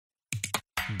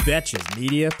Betches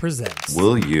Media presents.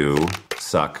 Will you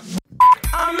suck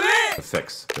I'm lit! to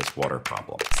fix this water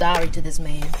problem? Sorry to this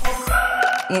man.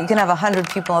 You can have 100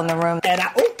 people in the room. And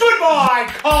goodbye,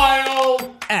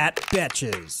 Kyle! At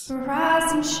Betches.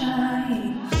 Rise and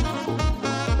shine.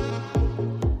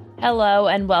 Hello,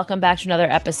 and welcome back to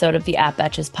another episode of the At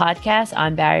Betches podcast.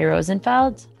 I'm Barry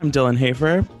Rosenfeld. I'm Dylan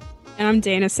Hafer. And I'm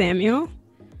Dana Samuel.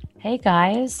 Hey,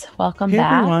 guys. Welcome Hey,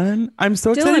 back. everyone. I'm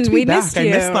so excited Dylan, to we be back. missed I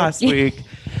you. missed last week.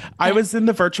 I was in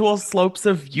the virtual slopes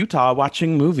of Utah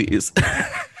watching movies.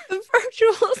 The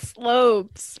virtual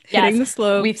slopes. Yes, Hitting the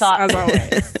slopes, we thought- as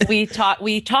always.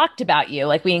 We talked about you,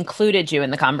 like we included you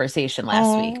in the conversation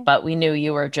last week, but we knew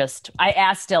you were just, I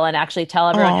asked Dylan, actually tell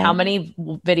everyone how many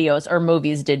videos or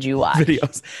movies did you watch?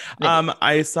 Videos.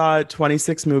 I saw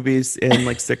 26 movies in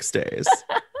like 6 days.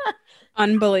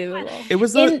 Unbelievable. It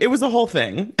was a whole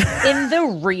thing. In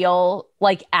the real,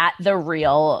 like at the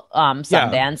real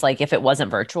Sundance, like if it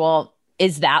wasn't virtual,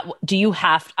 do you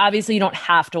have, obviously you don't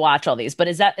have to watch all these, but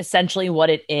is that essentially what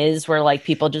it is, where like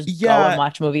people just go and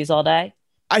watch movies all day?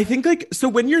 I think so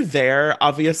when you're there,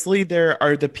 obviously there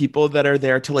are the people that are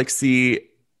there to like see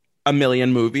a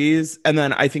million movies. And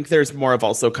then I think there's more of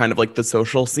also kind of like the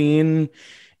social scene.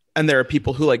 And there are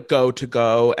people who like go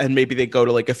and maybe they go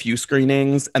to like a few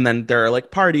screenings, and then there are like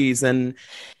parties and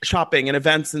shopping and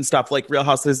events and stuff like Real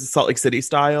Housewives of Salt Lake City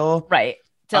style. Right.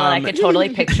 Dylan, I could totally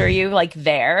picture you like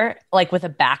there, like with a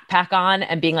backpack on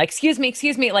and being like, excuse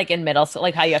me, like in middle, so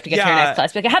like how you have to get to your next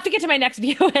class. Like, I have to get to my next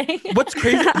viewing. What's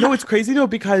crazy? No, it's crazy though,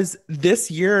 because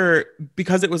this year,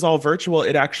 because it was all virtual,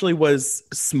 it actually was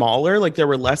smaller. Like there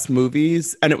were less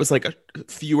movies and it was like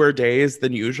fewer days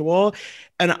than usual.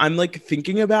 And I'm like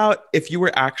thinking about if you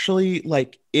were actually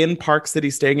like in Park City,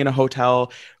 staying in a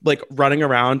hotel, like running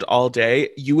around all day,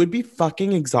 you would be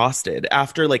fucking exhausted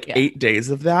after like 8 days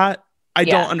of that. I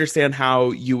don't understand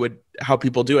how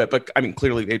people do it, but I mean,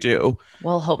 clearly they do.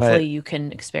 Well, hopefully you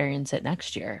can experience it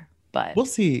next year, but we'll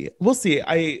see.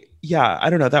 I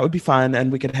don't know. That would be fun.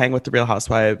 And we could hang with the Real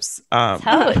Housewives.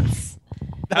 That's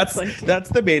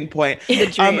the main point. The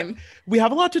dream. We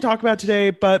have a lot to talk about today,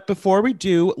 but before we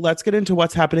do, let's get into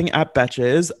what's happening at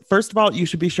Betches. First of all, you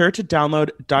should be sure to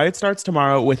download Diet Starts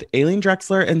Tomorrow with Aileen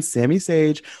Drexler and Sammy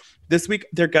Sage. This week,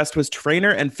 their guest was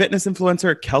trainer and fitness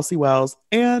influencer Kelsey Wells,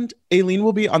 and Aileen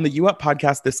will be on the You Up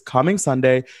podcast this coming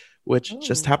Sunday, which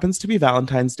just happens to be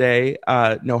Valentine's Day.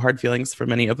 No hard feelings for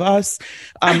many of us.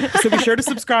 So be sure to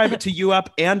subscribe to You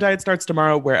Up and Diet Starts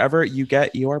Tomorrow wherever you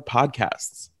get your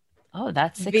podcasts. Oh,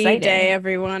 that's exciting. V-Day,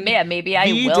 everyone. Yeah, maybe I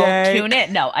will tune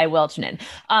in. No, I will tune in.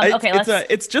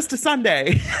 It's just a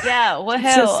Sunday. Yeah, woohoo.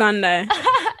 It's just Sunday.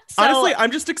 Honestly,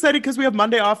 I'm just excited because we have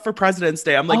Monday off for President's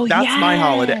Day. I'm like, that's my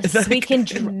holiday. We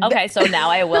can. Okay, so now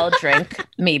I will drink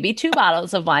maybe 2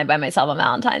 bottles of wine by myself on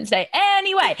Valentine's Day.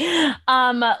 Anyway,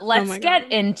 let's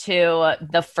get into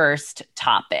the first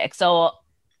topic. So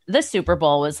the Super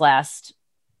Bowl was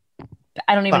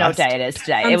I don't even know what day it is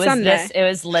today. On Sunday. It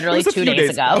was literally 2 days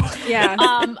ago. Yeah.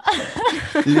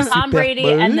 Tom Brady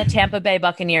and the Tampa Bay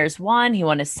Buccaneers won. He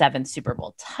won his 7th Super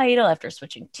Bowl title after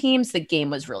switching teams. The game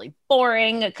was really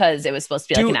boring because it was supposed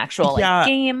to be like an actual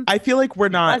game. I feel like we're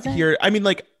not here. I mean,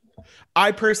 like,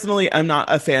 I personally am not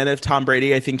a fan of Tom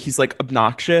Brady. I think he's like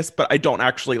obnoxious, but I don't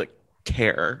actually like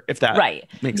care if that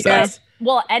makes sense.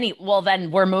 Well,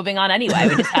 then we're moving on anyway.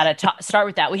 We just had to start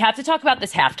with that. We have to talk about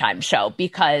this halftime show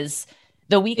because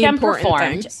The Weeknd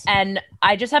performed, and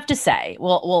I just have to say,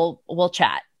 we'll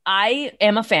chat. I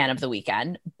am a fan of The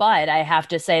Weeknd, but I have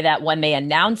to say that when they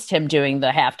announced him doing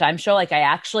the halftime show, like I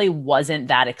actually wasn't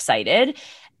that excited.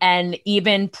 And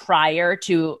even prior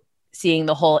to seeing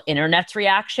the whole internet's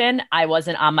reaction, I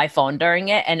wasn't on my phone during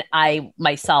it. And I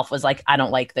myself was like, I don't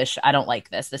like this. I don't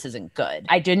like this. This isn't good.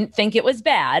 I didn't think it was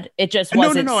bad. It just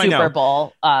wasn't Super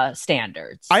Bowl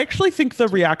standards. I actually think the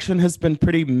reaction has been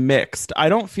pretty mixed. I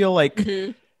don't feel like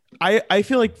I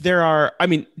feel like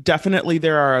definitely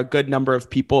there are a good number of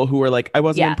people who are like, I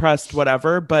wasn't impressed,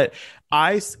 whatever, but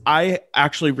I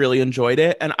actually really enjoyed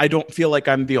it. And I don't feel like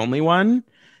I'm the only one.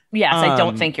 Yes, I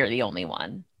don't think you're the only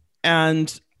one.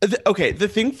 And the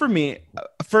thing for me,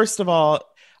 first of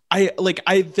all,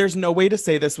 there's no way to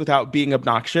say this without being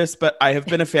obnoxious, but I have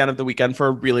been a fan of The Weeknd for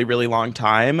a really, really long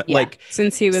time. Yeah. Like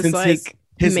since he was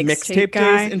his mixtape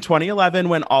days in 2011,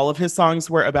 when all of his songs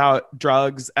were about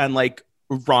drugs and like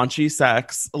raunchy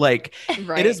sex. Like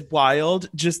it is wild.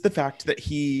 Just the fact that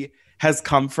he has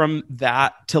come from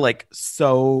that to like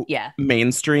so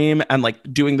mainstream and like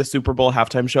doing the Super Bowl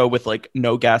halftime show with like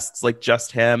no guests, like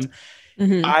just him.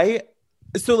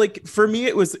 So like for me,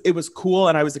 it was cool.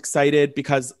 And I was excited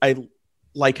because I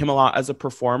like him a lot as a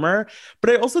performer, but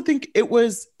I also think it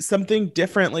was something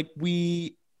different. Like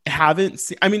we haven't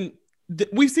seen, I mean,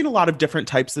 we've seen a lot of different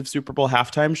types of Super Bowl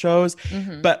halftime shows,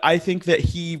 but I think that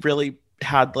he really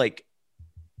had like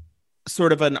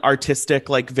sort of an artistic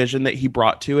like vision that he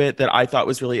brought to it that I thought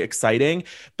was really exciting.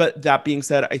 But that being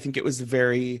said, I think it was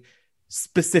very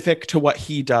specific to what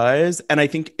he does. And I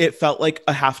think it felt like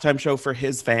a halftime show for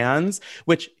his fans,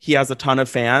 which he has a ton of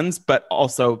fans, but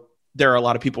also there are a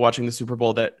lot of people watching the Super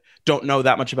Bowl that don't know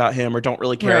that much about him or don't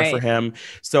really care for him.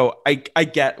 So I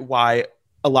get why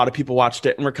a lot of people watched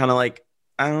it and were kind of like,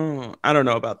 I don't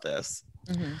know about this.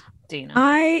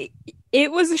 Dina.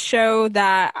 It was a show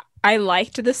that I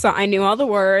liked the song. I knew all the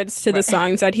words to the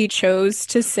songs that he chose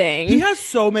to sing. He has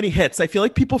so many hits. I feel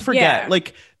like people forget,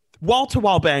 like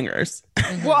wall-to-wall bangers.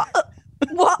 Well,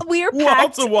 we are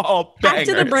packed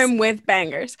to the brim with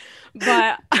bangers.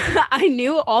 But I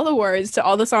knew all the words to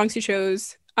all the songs he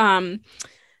chose. I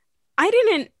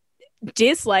didn't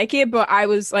dislike it, but I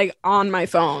was like on my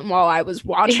phone while I was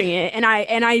watching it, and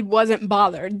I wasn't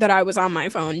bothered that I was on my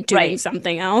phone doing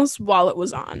something else while it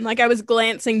was on. Like I was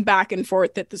glancing back and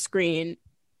forth at the screen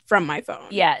from my phone.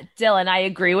 Yeah, Dylan, I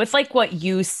agree with like what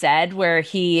you said, where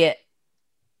he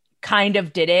kind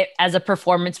of did it as a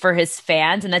performance for his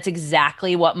fans, and that's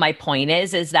exactly what my point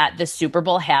is that the Super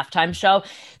Bowl halftime show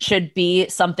should be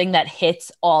something that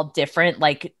hits all different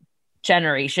like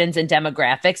generations and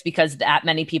demographics, because that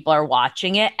many people are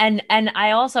watching it. And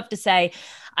I also have to say,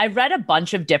 I read a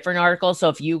bunch of different articles, so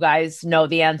if you guys know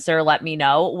the answer, let me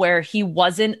know, where he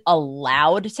wasn't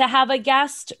allowed to have a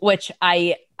guest, which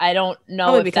I don't know.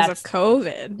 Probably if because that's of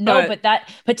COVID. No,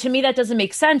 but to me that doesn't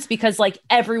make sense, because like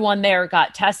everyone there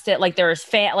got tested. Like there was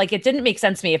like it didn't make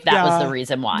sense to me if that was the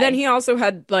reason why. Then he also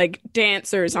had like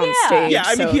dancers on stage. Yeah,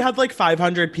 I mean he had like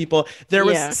 500 people. There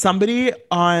was somebody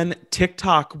on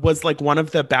TikTok was like one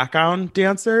of the background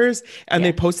dancers, and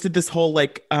they posted this whole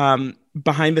like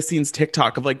behind the scenes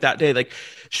TikTok of like that day, like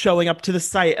showing up to the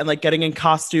site and like getting in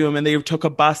costume, and they took a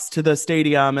bus to the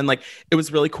stadium, and like it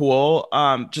was really cool.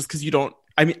 Just because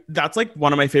I mean, that's like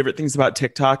one of my favorite things about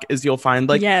TikTok is you'll find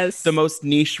like the most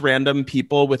niche random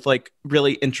people with like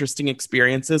really interesting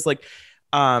experiences. Like,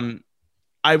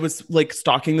 I was like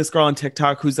stalking this girl on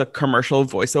TikTok who's a commercial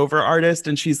voiceover artist,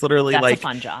 and she's literally that's like a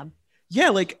fun job. Yeah,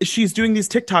 like she's doing these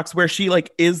TikToks where she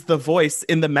like is the voice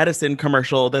in the medicine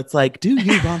commercial that's like, do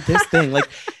you want this thing? Like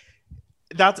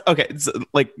that's okay. It's,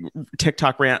 like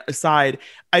TikTok rant aside,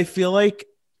 I feel like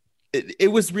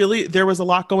it was really, there was a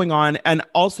lot going on. And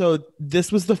also this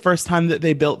was the first time that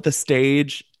they built the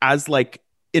stage as like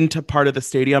into part of the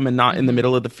stadium and not in the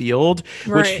middle of the field,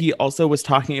 which he also was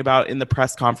talking about in the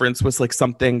press conference was like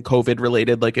something COVID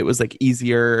related. Like it was like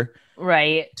easier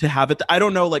to have it. I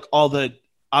don't know, like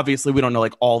obviously we don't know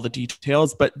like all the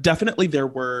details, but definitely there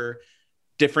were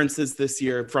differences this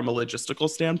year from a logistical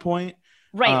standpoint.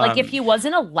 Like if he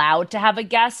wasn't allowed to have a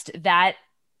guest, that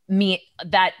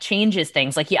changes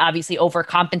things. Like he obviously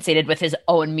overcompensated with his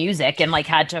own music and like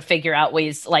had to figure out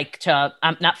ways like to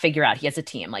not figure out, he has a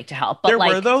team like to help,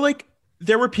 but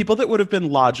there were people that would have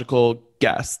been logical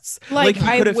guests. Like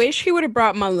I wish he would have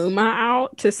brought Maluma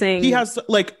out to sing. He has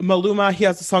like Maluma. He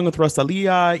has a song with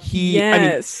Rosalia. He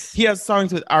has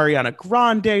songs with Ariana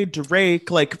Grande, Drake,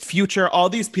 like Future. All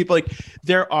these people. Like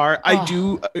there are. I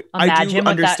do understand.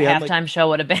 What that halftime show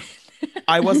would have been.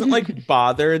 I wasn't like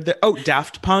bothered.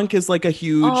 Daft Punk is like a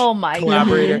huge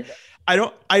collaborator.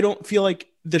 God. I don't feel like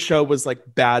the show was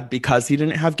like bad because he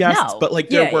didn't have guests, but like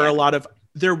there were a lot of.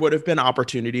 There would have been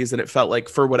opportunities, and it felt like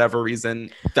for whatever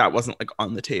reason that wasn't like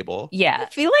on the table. Yeah, I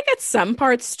feel like at some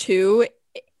parts too,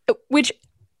 which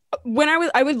when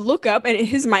I would look up and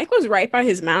his mic was right by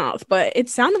his mouth, but it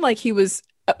sounded like he was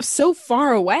so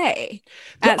far away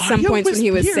at some points when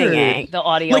he was singing. The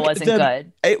audio wasn't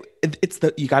good. It's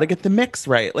you got to get the mix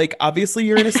right. Like obviously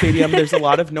you're in a stadium, there's a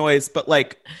lot of noise, but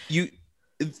like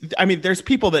I mean, there's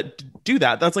people that do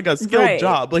that. That's like a skilled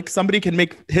job. Like somebody can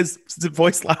make his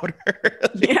voice louder.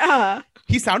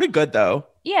 He sounded good though.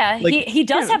 Yeah, like, he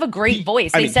does have a great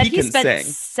voice. They said he spent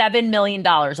 $7 million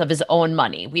of his own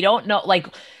money. We don't know, like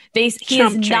he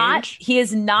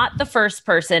is not the first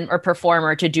person or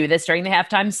performer to do this during the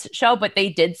halftime show, but they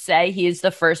did say he is the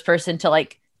first person to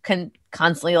like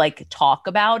constantly like talk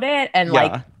about it and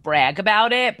like brag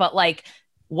about it. But like,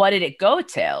 what did it go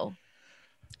to?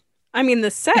 I mean,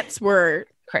 the sets were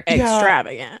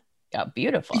extravagant. Yeah,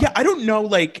 beautiful. Yeah, I don't know,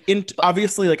 like,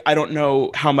 obviously, like, I don't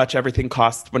know how much everything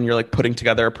costs when you're, like, putting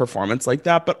together a performance like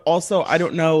that. But also, I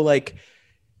don't know, like,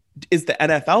 is the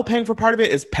NFL paying for part of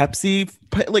it? Is Pepsi,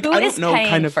 like, Who I don't know, paying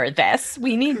kind of for this?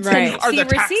 We need to Are see the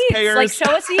receipts. taxpayers? Like,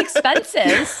 show us the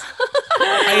expenses.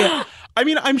 I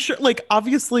mean, I'm sure, like,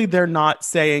 obviously, they're not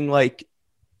saying, like,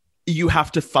 you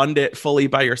have to fund it fully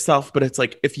by yourself. But it's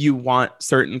like, if you want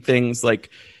certain things, like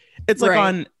it's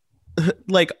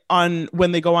like on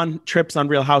when they go on trips on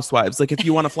Real Housewives, like if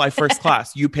you want to fly first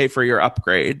class, you pay for your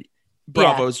upgrade.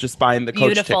 Bravo's just buying the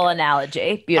coach Beautiful ticket.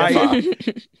 Analogy. Beautiful.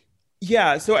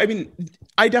 Yeah. So, I mean,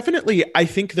 I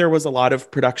think there was a lot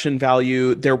of production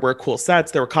value. There were cool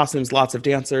sets, there were costumes, lots of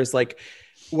dancers, like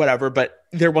whatever, but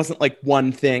there wasn't like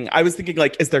one thing. I was thinking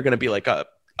like, is there going to be like a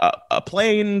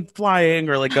plane flying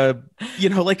or like a,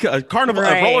 like a carnival,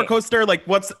 a roller coaster? Like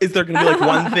is there going to be like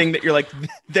one thing that you're like,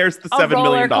 there's the $7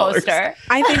 million?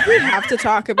 I think we have to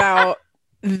talk about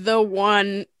the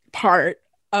one part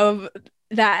of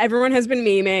that everyone has been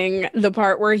memeing, the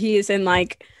part where he's in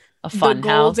like a fun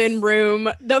golden room,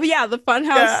 the fun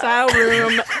house style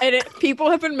room, and people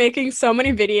have been making so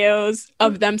many videos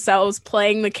of themselves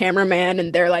playing the cameraman,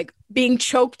 and they're like being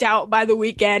choked out by The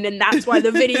Weeknd, and that's why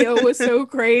the video was so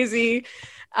crazy.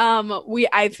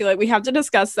 I feel like we have to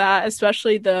discuss that,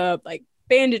 especially the like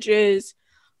bandages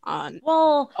on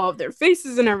all of their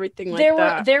faces and everything like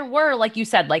that. There were, like you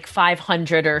said, like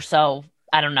 500 or so,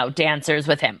 I don't know, dancers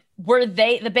with him. Were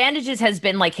the bandages has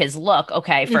been like his look,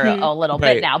 for a little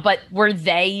bit now, but were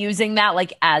they using that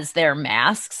like as their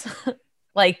masks?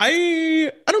 Like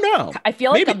I don't know. I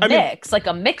feel like like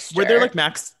a mixture. Were there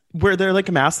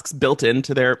like masks built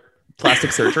into their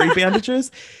plastic surgery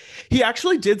bandages? He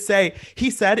actually did say,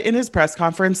 he said in his press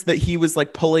conference that he was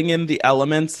like pulling in the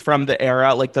elements from the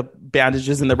era, like the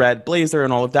bandages and the red blazer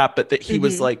and all of that, but that he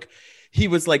was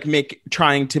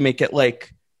trying to make it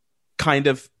like kind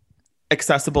of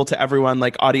accessible to everyone,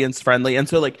 like audience friendly. And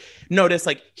so like notice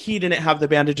like he didn't have the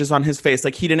bandages on his face,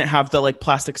 like he didn't have the like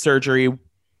plastic surgery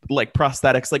like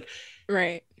prosthetics, like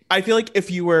I feel like if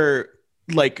you were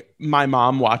like my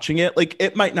mom watching it, like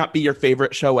it might not be your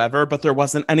favorite show ever, but there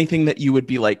wasn't anything that you would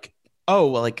be like, oh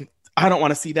well, like I don't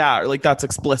want to see that, or like that's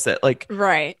explicit, like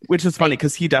which is funny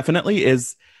because he definitely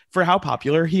is, for how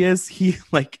popular he is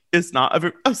like is not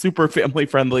a super family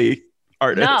friendly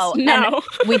artist. No. And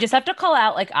we just have to call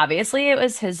out, like, obviously it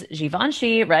was his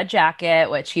Givenchy red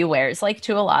jacket, which he wears like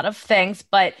to a lot of things,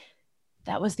 but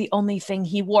that was the only thing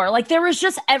he wore. Like there was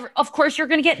just of course you're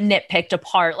going to get nitpicked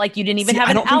apart. Like you didn't even have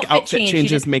an outfit change. I don't think outfit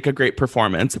changes make a great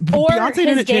performance. Beyonce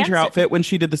didn't change her outfit when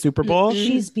she did the Super Bowl.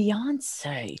 She's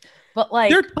Beyonce. But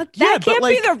like, that can't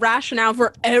be the rationale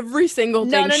for every single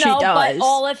thing she does. But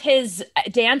all of his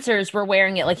dancers were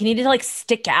wearing it. Like he needed to like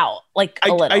stick out like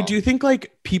a little. I do think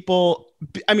like people,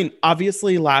 I mean,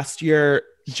 obviously last year,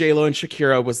 J-Lo and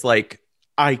Shakira was like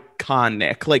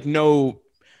iconic, like no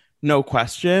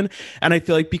question. And I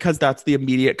feel like because that's the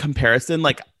immediate comparison,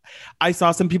 like I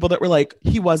saw some people that were like,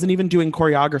 he wasn't even doing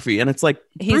choreography. And it's like,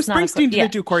 Bruce Springsteen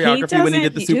didn't do choreography when he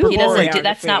did the Super Bowl.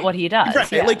 That's not what he does.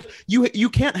 Right. Yeah. Like you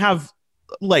can't have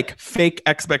like fake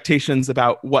expectations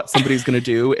about what somebody's going to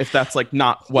do if that's like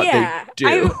not what they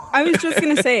do. I was just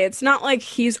going to say, it's not like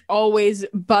he's always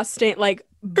busting, like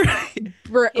breaking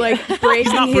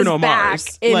his back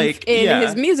in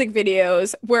his music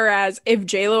videos, whereas if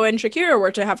J-Lo and Shakira were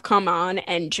to have come on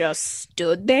and just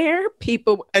stood there,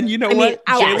 people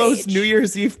J-Lo's New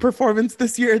Year's Eve performance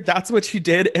this year, that's what she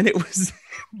did, and it was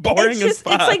boring as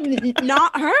fuck. It's like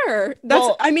not her.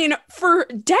 For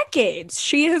decades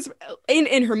she has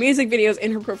in her music videos,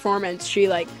 in her performance, she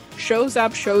like shows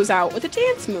up, shows out with a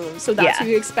dance move, so that's what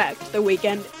you expect. The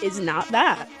Weeknd is not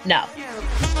that. No.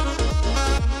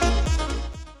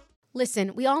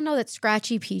 Listen, we all know that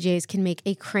scratchy PJs can make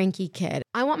a cranky kid.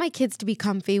 I want my kids to be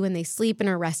comfy when they sleep and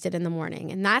are rested in the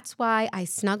morning, and that's why I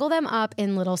snuggle them up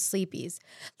in Little Sleepies.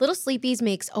 Little Sleepies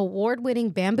makes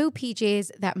award-winning bamboo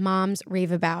PJs that moms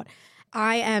rave about.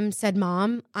 I am said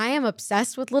mom. I am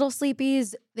obsessed with Little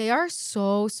Sleepies. They are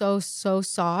so, so, so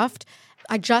soft.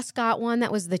 I just got one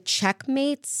that was the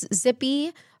Checkmates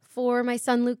Zippy for my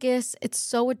son Lucas. It's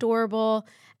so adorable.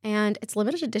 And it's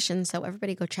limited edition, so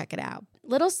everybody go check it out.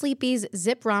 Little Sleepies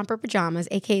Zip Romper Pajamas,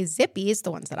 aka Zippies, the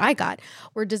ones that I got,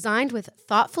 were designed with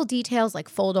thoughtful details like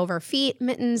fold-over feet,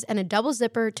 mittens, and a double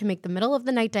zipper to make the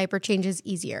middle-of-the-night diaper changes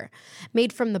easier.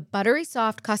 Made from the buttery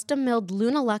soft, custom-milled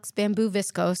Luna Luxe bamboo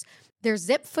viscose, their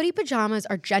zip footy pajamas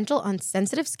are gentle on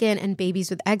sensitive skin and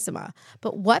babies with eczema.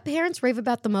 But what parents rave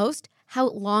about the most? How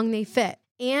long they fit.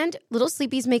 And Little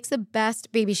Sleepies makes the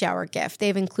best baby shower gift. They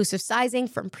have inclusive sizing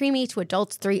from preemie to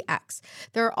adults 3X.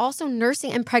 There are also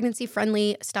nursing and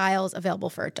pregnancy-friendly styles available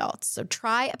for adults. So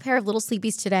try a pair of Little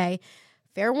Sleepies today.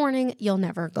 Fair warning, you'll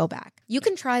never go back. You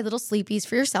can try Little Sleepies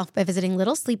for yourself by visiting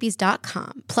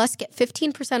littlesleepies.com. Plus, get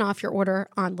 15% off your order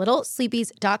on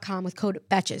littlesleepies.com with code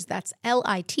BETCHES. That's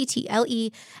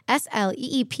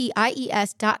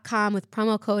LITTLESLEEPIES.com with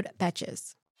promo code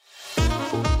BETCHES.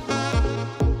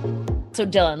 So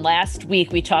Dylan, last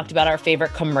week we talked about our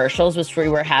favorite commercials, which we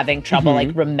were having trouble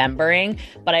like remembering.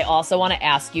 But I also want to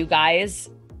ask you guys,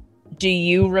 do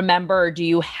you remember, or do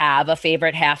you have a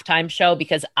favorite halftime show?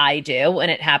 Because I do, and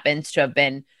it happens to have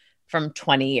been from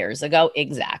 20 years ago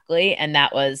exactly. And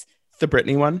that was the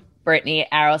Britney one. Britney,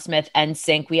 Aerosmith,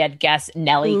 NSYNC. We had guests.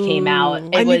 Nelly came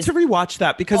out. I need to rewatch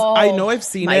that because I know I've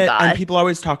seen it and people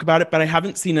always talk about it, but I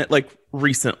haven't seen it like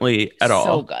recently at all.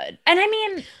 So good. And I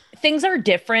mean, things are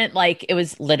different. Like it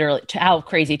was literally how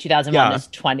crazy 2001 is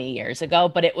 20 years ago,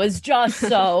 but it was just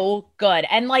so good.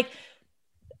 And like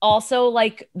also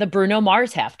like the Bruno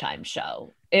Mars halftime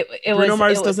show. Bruno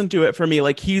Mars doesn't do it for me.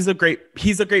 Like he's a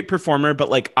great performer, but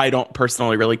like I don't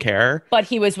personally really care. But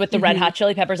he was with the Red Hot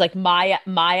Chili Peppers. Like my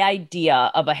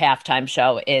idea of a halftime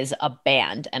show is a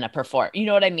band and a performer. You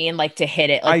know what I mean? Like to hit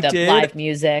it, like live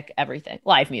music, everything.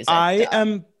 Live music. I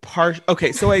am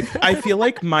okay, so I feel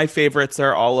like my favorites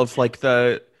are all of like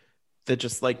the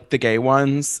just like the gay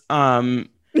ones.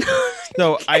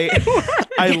 So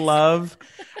I love.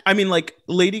 I mean, like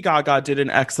Lady Gaga did an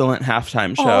excellent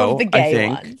halftime show. The gay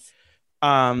I think.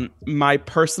 Ones. My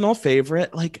personal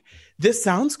favorite, like this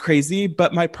sounds crazy,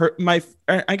 but my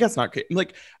I guess not crazy.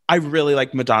 Like I really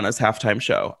like Madonna's halftime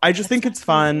show. I just think it's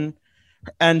fun.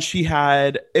 And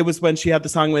it was when she had the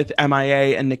song with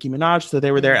MIA and Nicki Minaj, so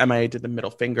they were there. MIA did the middle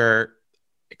finger,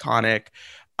 iconic.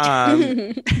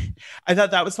 I thought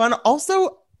that was fun.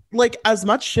 Also, like as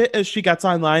much shit as she gets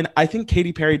online, I think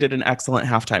Katy Perry did an excellent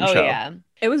halftime show. Yeah.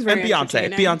 It was very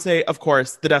Beyonce, of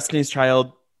course, the Destiny's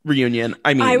Child reunion.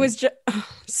 I mean, I was just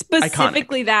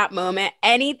specifically iconic. That moment,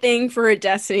 anything for a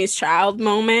Destiny's Child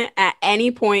moment at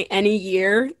any point, any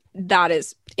year, that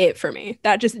is it for me.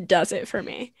 That just does it for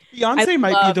me. Beyonce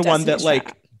might be the one that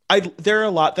like, there are a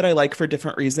lot that I like for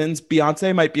different reasons.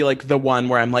 Beyonce might be like the one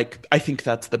where I'm like, I think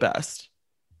that's the best.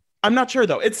 I'm not sure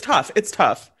though. It's tough.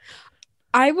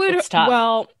 I would,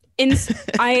 well,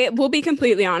 I will be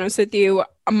completely honest with you.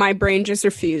 My brain just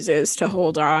refuses to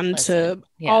hold on to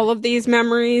all of these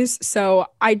memories. So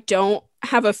I don't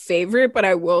have a favorite, but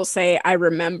I will say I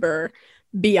remember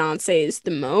Beyonce's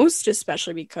the most,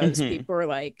 especially because people are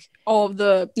like all of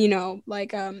the, you know,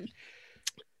 like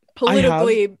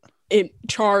politically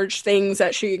charged things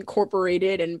that she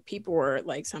incorporated, and people were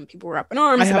like, some people were up in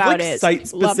arms about it.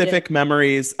 Site-specific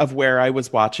memories of where I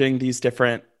was watching these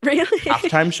different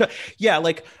halftime shows. Yeah,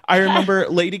 like I remember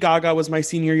Lady Gaga was my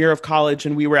senior year of college,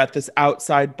 and we were at this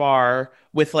outside bar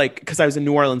with like, because I was in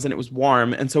New Orleans and it was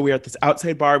warm, and so we were at this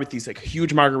outside bar with these like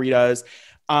huge margaritas.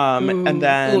 And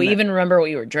then we even remember what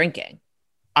you were drinking.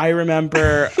 I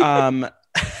remember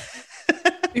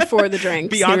before the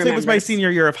drinks. Beyonce was my senior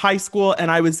year of high school,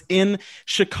 and I was in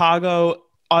Chicago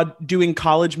doing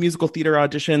college musical theater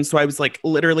auditions. So I was like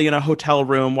literally in a hotel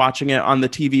room watching it on the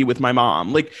TV with my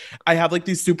mom. Like I have like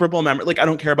these Super Bowl memories. Like I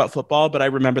don't care about football, but I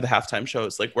remember the halftime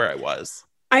shows, like where I was.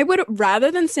 I would,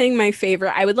 rather than saying my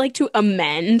favorite, I would like to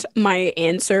amend my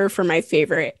answer for my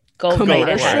favorite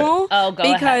commercial. Go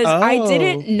because ahead. I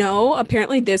didn't know.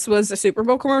 Apparently, this was a Super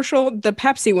Bowl commercial, the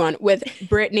Pepsi one with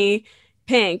Britney,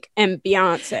 Pink, and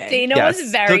Beyonce. Dana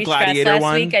was very stressed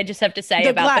last week. I just have to say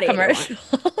about the commercial.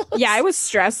 Yeah, I was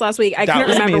stressed last week. I couldn't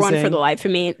remember one for the life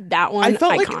of me. That one,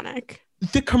 iconic. Like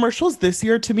the commercials this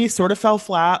year to me sort of fell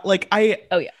flat. Like I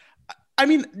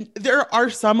mean, there are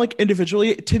some like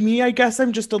individually. To me, I guess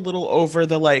I'm just a little over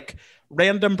the like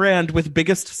random brand with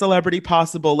biggest celebrity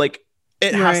possible. Like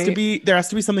it has to be, there has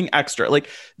to be something extra. Like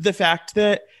the fact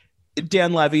that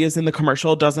Dan Levy is in the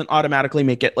commercial doesn't automatically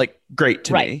make it like great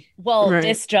to me. Well,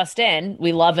 this just in,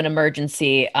 we love an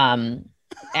emergency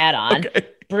add-on. Okay.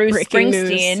 Bruce Breaking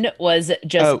Springsteen news. Was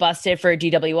just busted for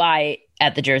DWI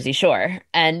at the Jersey Shore.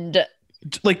 And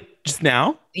like just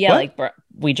now? Yeah, what? Like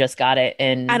we just got it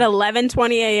in at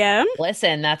 11:20 a.m.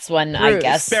 Listen, that's when Bruce. I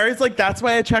guess Barry's like, that's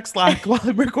why I check Slack while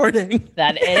I'm recording.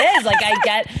 That it is like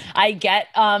I get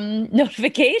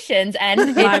notifications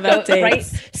and live updates. Right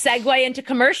segue into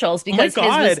commercials because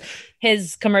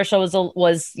his commercial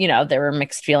was you know, there were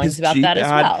mixed feelings about that as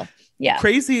well. Yeah,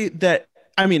 crazy that.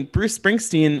 I mean, Bruce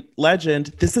Springsteen, legend.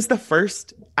 This is the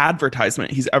first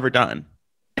advertisement he's ever done.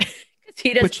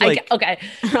 He does.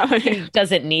 He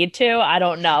doesn't need to. I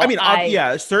don't know. I mean,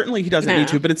 yeah, certainly he doesn't need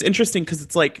to. But it's interesting because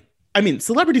it's like, I mean,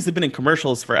 celebrities have been in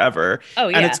commercials forever. Oh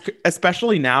yeah, and it's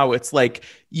especially now. It's like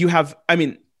you have. I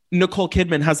mean, Nicole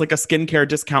Kidman has like a skincare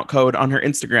discount code on her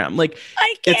Instagram. Like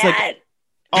I can't. It's like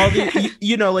all the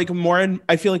you know, like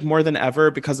I feel like more than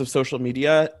ever because of social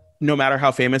media. No matter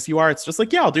how famous you are, it's just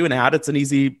like, yeah, I'll do an ad. It's an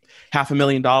easy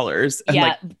 $500,000. And yeah.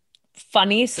 like,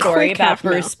 Funny story about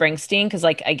Bruce Springsteen, because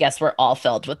like I guess we're all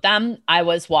filled with them. I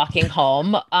was walking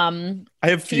home. I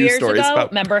have few years stories ago. about.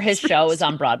 Remember his show was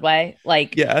on Broadway.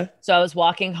 Like yeah. So I was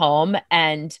walking home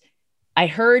and I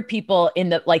heard people in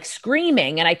the like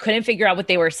screaming, and I couldn't figure out what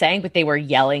they were saying, but they were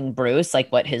yelling Bruce,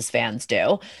 like what his fans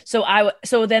do.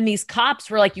 So then these cops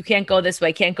were like, "You can't go this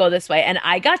way, can't go this way," and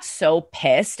I got so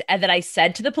pissed, and then I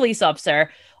said to the police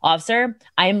officer,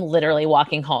 I am literally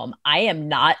walking home. I am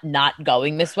not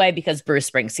going this way because Bruce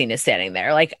Springsteen is standing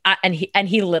there. Like, and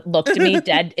he looked at me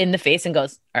dead in the face and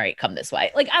goes, "All right, come this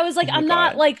way." Like, I was like, I'm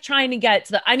not like trying to get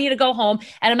to I need to go home,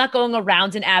 and I'm not going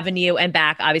around an avenue and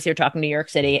back. Obviously, we're talking New York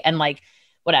City and like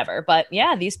whatever. But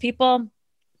yeah, these people.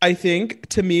 I think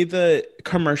to me, the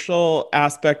commercial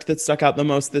aspect that stuck out the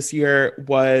most this year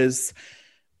was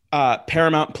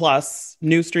Paramount Plus,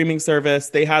 new streaming service.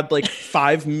 They had like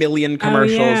 5 million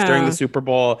commercials during the Super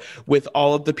Bowl with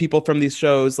all of the people from these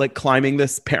shows like climbing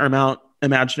this Paramount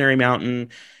imaginary mountain.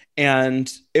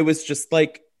 And it was just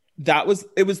like,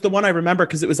 it was the one I remember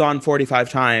because it was on 45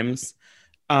 times.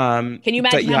 Can you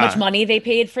imagine how much money they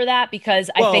paid for that? Because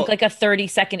I think like a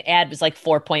 30-second ad was like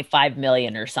 4.5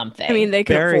 million or something. I mean, they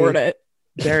could afford it.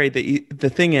 Barry, the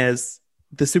thing is,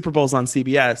 the Super Bowl's on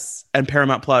CBS and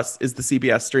Paramount Plus is the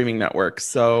CBS streaming network.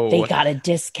 So they got a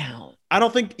discount. I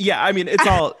don't think, I mean, it's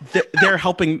all, they're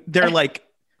helping, they're like,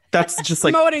 that's just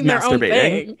like promoting their own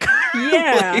thing.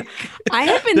 Yeah. Like, I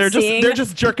have been they're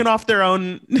just jerking off their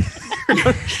own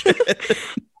shit.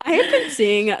 I have been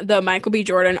seeing the Michael B.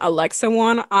 Jordan Alexa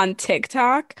one on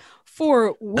TikTok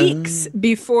for weeks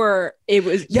before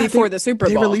the Super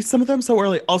Bowl. They released some of them so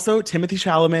early. Also, Timothée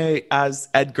Chalamet as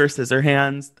Edgar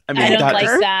Scissorhands. I mean, I don't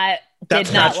like that. That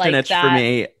scratched an itch for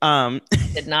me.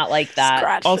 Did not like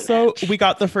that. Also, we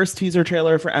got the first teaser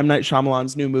trailer for M. Night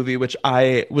Shyamalan's new movie, which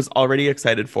I was already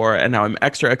excited for, and now I'm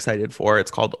extra excited for. It's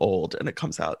called Old, and it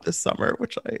comes out this summer,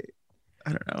 which I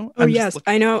don't know. Oh, yes.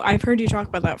 I know. I've heard you talk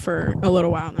about that for a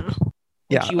little while now.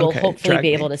 Yeah. You will hopefully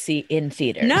be able to see in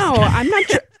theaters. No, I'm not.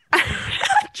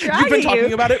 You've been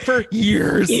talking about it for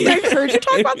years. I've heard you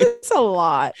talk about this a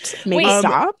lot. Maybe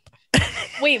stop.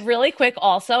 Wait, really quick.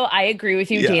 Also, I agree with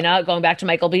you, Dina, going back to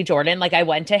Michael B. Jordan. Like, I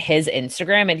went to his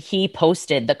Instagram and he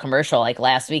posted the commercial like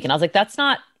last week. And I was like, that's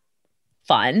not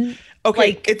fun. Okay.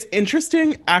 Like, it's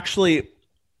interesting, actually,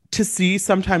 to see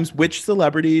sometimes which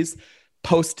celebrities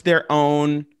post their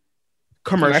own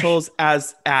commercials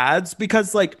as ads,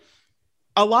 because like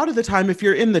a lot of the time, if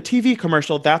you're in the TV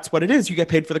commercial, that's what it is. You get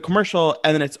paid for the commercial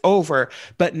and then it's over.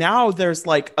 But now there's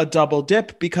like a double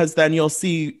dip, because then you'll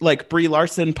see like Brie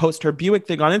Larson post her Buick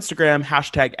thing on Instagram,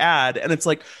 #ad. And it's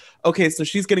like, okay, so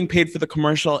she's getting paid for the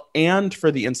commercial and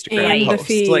for the Instagram and post.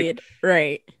 The feed. Like,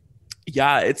 right.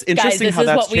 Yeah, it's interesting how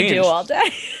that's changed. Guys, this is what we do all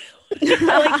day.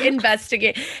 I like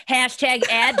investigate.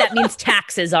 #ad, that means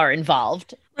taxes are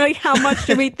involved. Like, how much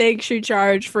do we think she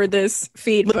charged for this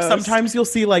feed post? Sometimes you'll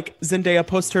see like Zendaya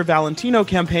post her Valentino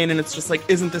campaign and it's just like,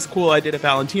 isn't this cool? I did a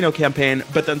Valentino campaign.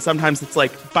 But then sometimes it's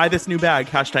like, buy this new bag,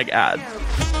 #ad.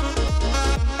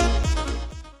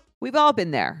 We've all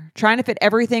been there, trying to fit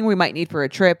everything we might need for a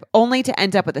trip, only to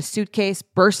end up with a suitcase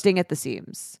bursting at the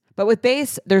seams. But with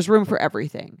Base, there's room for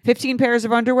everything. 15 pairs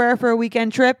of underwear for a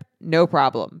weekend trip? No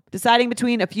problem. Deciding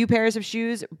between a few pairs of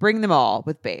shoes? Bring them all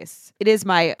with Base. It is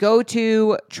my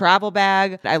go-to travel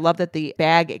bag. I love that the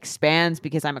bag expands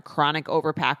because I'm a chronic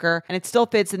overpacker, and it still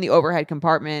fits in the overhead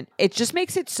compartment. It just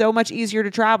makes it so much easier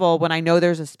to travel when I know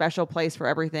there's a special place for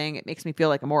everything. It makes me feel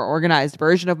like a more organized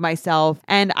version of myself.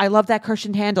 And I love that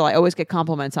cushioned handle. I always get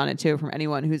compliments on it too from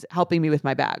anyone who's helping me with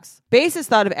my bags. Base has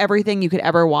thought of everything you could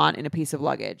ever want in a piece of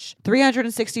luggage.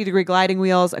 360-degree gliding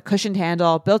wheels, a cushioned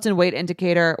handle, built-in weight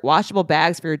indicator, washable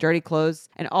bags for your dirty clothes,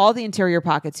 and all the interior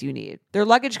pockets you need. Their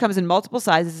luggage comes in multiple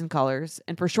sizes and colors,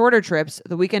 and for shorter trips,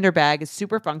 the Weekender bag is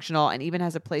super functional and even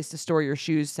has a place to store your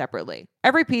shoes separately.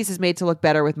 Every piece is made to look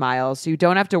better with miles, so you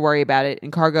don't have to worry about it in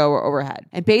cargo or overhead.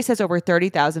 And Base has over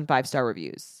 30,000 five-star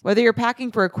reviews. Whether you're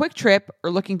packing for a quick trip or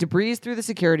looking to breeze through the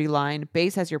security line,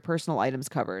 Base has your personal items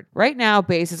covered. Right now,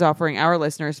 Base is offering our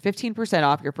listeners 15%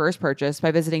 off your first purchase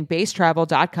by visiting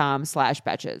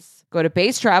basetravel.com/betches. Go to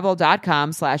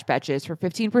basetravel.com/betches for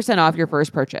 15% off your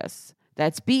first purchase.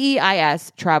 That's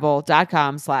BEIS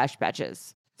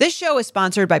travel.com/betches. This show is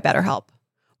sponsored by BetterHelp.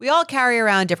 We all carry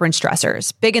around different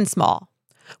stressors, big and small.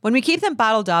 When we keep them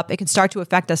bottled up, it can start to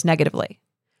affect us negatively.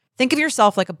 Think of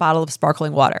yourself like a bottle of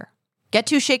sparkling water. Get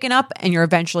too shaken up and you're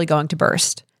eventually going to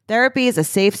burst. Therapy is a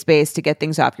safe space to get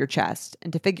things off your chest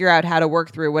and to figure out how to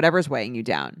work through whatever's weighing you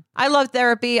down. I love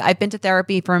therapy. I've been to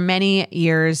therapy for many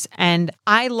years, and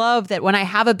I love that when I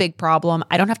have a big problem,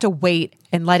 I don't have to wait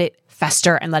and let it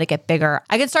fester and let it get bigger,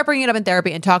 I can start bringing it up in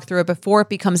therapy and talk through it before it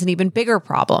becomes an even bigger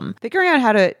problem. Figuring out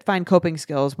how to find coping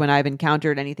skills when I've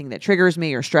encountered anything that triggers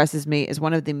me or stresses me is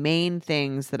one of the main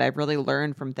things that I've really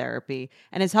learned from therapy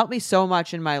and has helped me so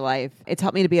much in my life. It's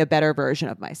helped me to be a better version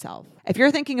of myself. If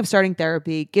you're thinking of starting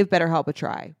therapy, give BetterHelp a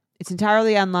try. It's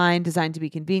entirely online, designed to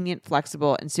be convenient,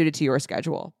 flexible, and suited to your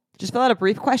schedule. Just fill out a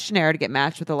brief questionnaire to get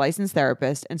matched with a licensed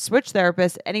therapist and switch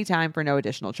therapists anytime for no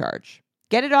additional charge.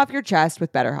 Get it off your chest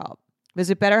with BetterHelp.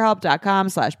 Visit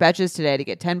BetterHelp.com/Betches today to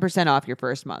get 10% off your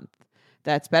first month.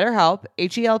 That's BetterHelp,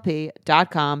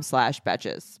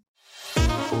 HELP.com/Betches.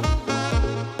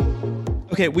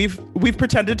 Okay, we've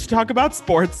pretended to talk about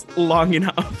sports long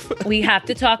enough. We have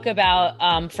to talk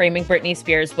about framing Britney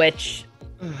Spears, which,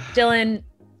 Dylan,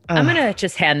 I'm going to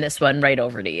just hand this one right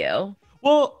over to you.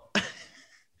 Well,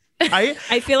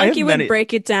 I feel like you would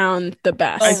break it down the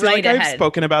best. I feel like I've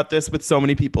spoken about this with so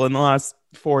many people in the last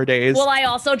 4 days. Well, I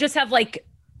also just have like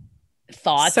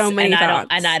thoughts. So many thoughts.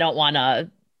 I don't want to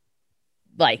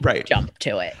jump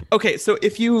to it. Okay, so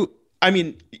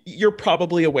you're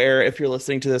probably aware if you're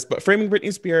listening to this, but Framing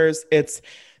Britney Spears, it's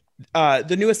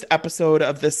the newest episode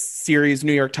of this series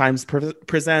New York Times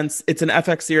presents. It's an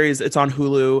FX series. It's on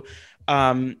Hulu.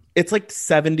 It's like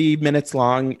 70 minutes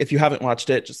long. If you haven't watched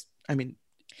it, an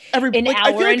hour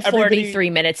and 43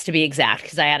 minutes to be exact,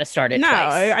 because I had to start it twice.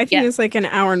 I think it's like an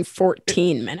hour and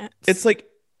 14 minutes. It's like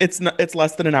it's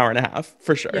less than an hour and a half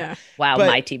for sure. Yeah. Wow, but,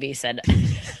 my TV said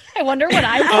I wonder what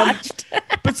I watched.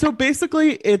 But so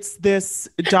basically it's this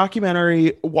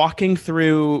documentary walking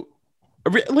through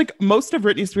like most of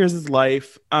Britney Spears'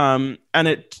 life, and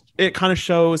it kind of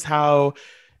shows how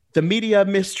the media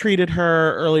mistreated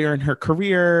her earlier in her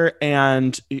career,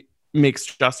 and it makes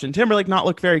Justin Timberlake not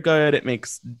look very good. It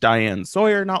makes Diane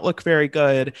Sawyer not look very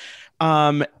good.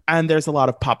 And there's a lot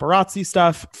of paparazzi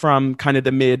stuff from kind of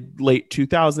the late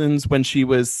 2000s when she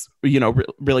was,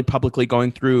 really publicly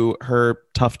going through her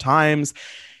tough times.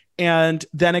 And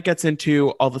then it gets into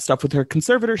all the stuff with her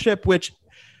conservatorship, which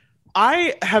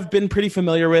I have been pretty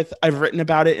familiar with. I've written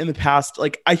about it in the past.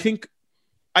 Like, I think,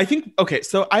 okay,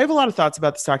 so I have a lot of thoughts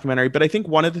about this documentary, but I think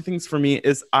one of the things for me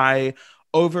is I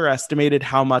overestimated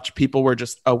how much people were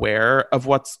just aware of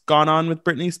what's gone on with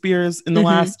Britney Spears in the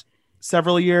last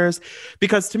several years.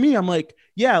 Because to me, I'm like,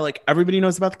 yeah, like everybody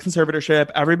knows about the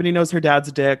conservatorship. Everybody knows her dad's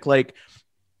a dick, like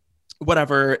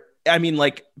whatever. I mean,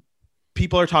 like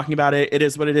people are talking about it. It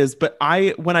is what it is. But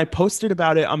when I posted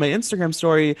about it on my Instagram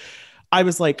story, I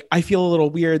was like, I feel a little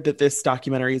weird that this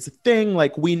documentary is a thing.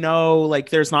 Like, we know, like,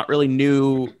 there's not really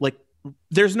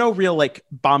there's no real, like,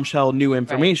 bombshell new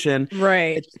information.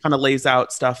 Right. It just kind of lays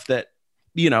out stuff that,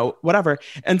 whatever.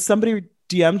 And somebody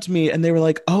DM'd me and they were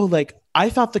like, oh, like, I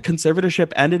thought the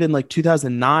conservatorship ended in, like,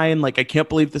 2009. Like, I can't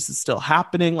believe this is still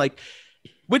happening. Like,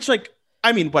 which, like,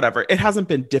 I mean, whatever. It hasn't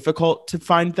been difficult to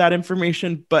find that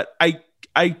information. But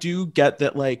I do get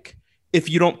that, like, if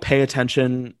you don't pay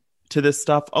attention to this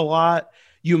stuff a lot,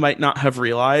 you might not have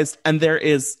realized. And there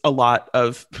is a lot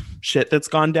of shit that's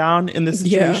gone down in this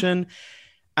situation. Yeah.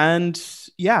 And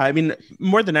yeah, I mean,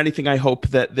 more than anything, I hope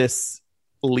that this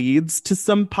leads to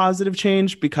some positive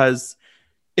change, because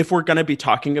if we're going to be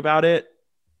talking about it,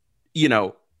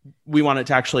 we want it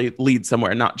to actually lead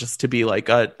somewhere, not just to be like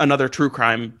another true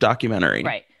crime documentary.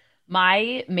 Right.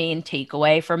 My main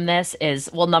takeaway from this is,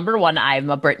 well, number one, I'm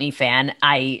a Britney fan.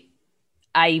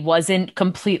 I wasn't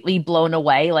completely blown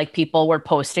away. Like, people were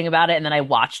posting about it, and then I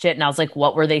watched it and I was like,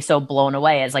 what were they so blown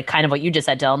away? It's like kind of what you just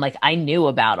said, Dylan. Like, I knew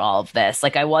about all of this.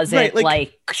 Like, I wasn't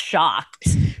like shocked.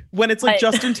 When it's like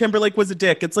Justin Timberlake was a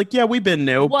dick, it's like, yeah, we've been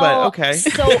new, but okay.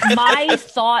 So my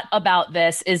thought about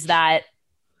this is that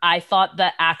I thought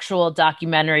the actual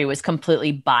documentary was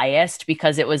completely biased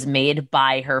because it was made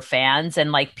by her fans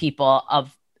and like people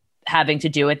of having to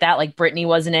do with that. Like, Britney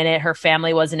wasn't in it, her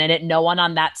family wasn't in it, no one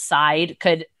on that side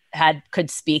could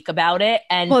speak about it.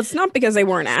 And well, it's not because they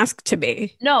weren't asked to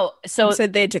be. No, so they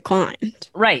said they declined.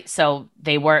 Right. So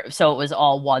they were, so it was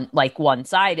all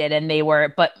one-sided, and they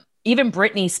were, but even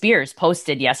Britney Spears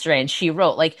posted yesterday and she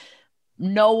wrote, like,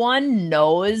 no one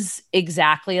knows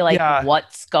exactly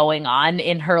what's going on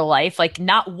in her life. Like,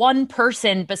 not one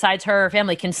person besides her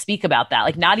family can speak about that.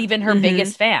 Like, not even her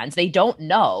biggest fans. They don't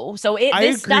know. So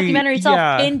this documentary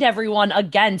itself pinned everyone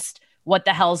against what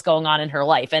the hell's going on in her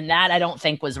life. And that I don't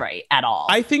think was right at all.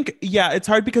 I think, it's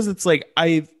hard because it's like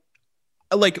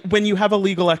when you have a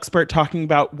legal expert talking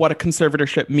about what a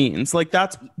conservatorship means, like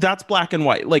that's black and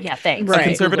white. Like, thanks. A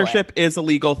conservatorship is a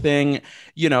legal thing.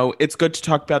 It's good to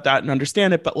talk about that and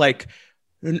understand it. But like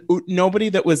nobody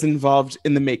that was involved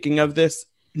in the making of this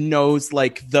knows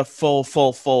like the full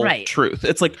truth.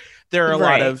 It's like there are a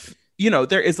lot of, you know,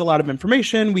 there is a lot of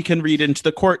information. We can read into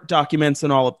the court documents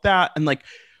and all of that. And like,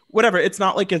 whatever. It's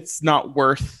not like it's not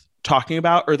worth talking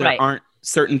about, or there aren't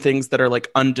certain things that are like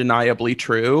undeniably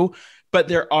true. But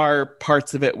there are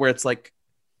parts of it where it's like,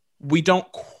 we don't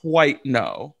quite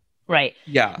know. Right.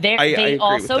 Yeah. They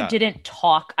also didn't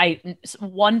talk.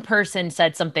 One person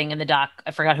said something in the doc,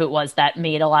 I forgot who it was, that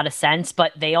made a lot of sense,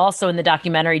 but they also in the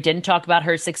documentary didn't talk about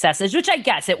her successes, which I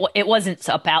guess it wasn't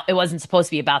supposed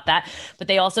to be about that, but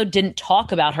they also didn't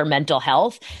talk about her mental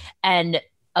health. And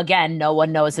again, no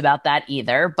one knows about that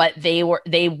either, but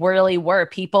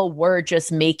people were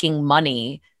just making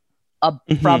money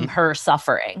from her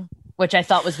suffering, which I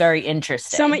thought was very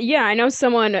interesting. I know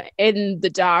someone in the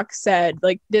doc said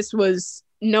like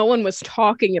no one was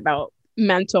talking about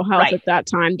mental health at that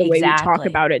time the way we talk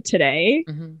about it today.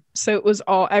 So it was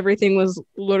everything was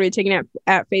literally taken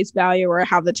at face value, or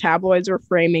how the tabloids were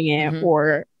framing it,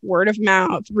 or word of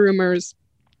mouth, rumors,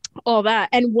 all that.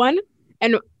 And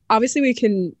obviously we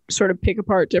can sort of pick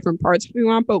apart different parts if we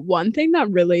want, but one thing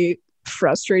that really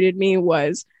frustrated me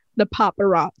was the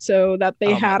paparazzo that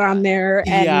they had on there.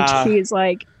 And he's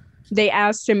like, they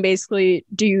asked him basically,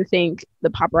 do you think the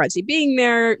paparazzi being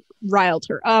there riled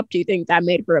her up? Do you think that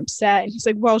made her upset? And he's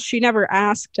like, well, she never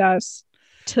asked us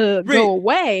to go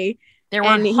away. There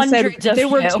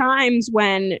were times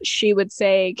when she would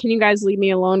say, can you guys leave me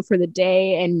alone for the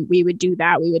day? And we would do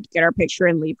that. We would get our picture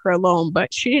and leave her alone.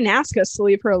 But she didn't ask us to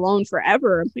leave her alone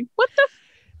forever. I'm like, what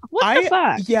the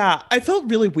fuck? Yeah, I felt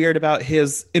really weird about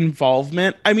his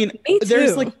involvement. I mean,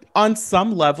 there's like, on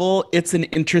some level, it's an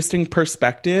interesting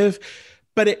perspective,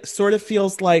 but it sort of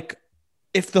feels like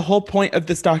if the whole point of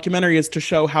this documentary is to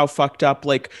show how fucked up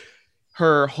like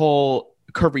her whole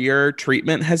career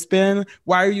treatment has been,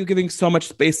 why are you giving so much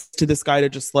space to this guy to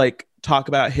just like talk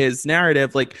about his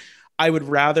narrative? Like, I would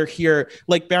rather hear,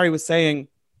 like Barry was saying,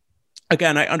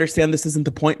 again, I understand this isn't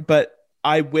the point, but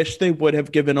I wish they would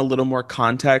have given a little more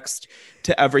context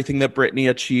to everything that Britney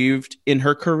achieved in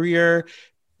her career,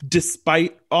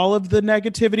 despite all of the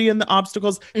negativity and the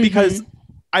obstacles, because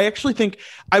I actually think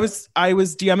I was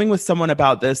DMing with someone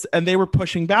about this, and they were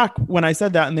pushing back when I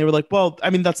said that. And they were like, well, I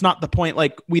mean, that's not the point.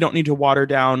 Like, we don't need to water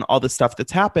down all the stuff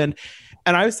that's happened.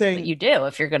 And I was saying, but you do,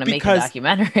 if you're going to make a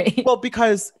documentary. Well,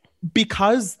 because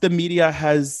the media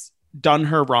has done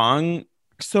her wrong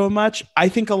so much, I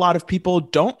think a lot of people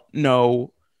don't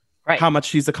know how much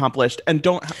she's accomplished and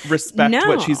don't respect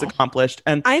what she's accomplished,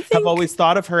 and have always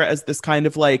thought of her as this kind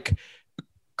of like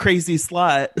crazy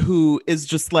slut who is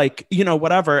just like, you know,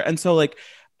 whatever. And so like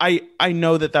I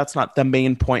know that that's not the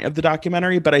main point of the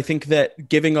documentary, but I think that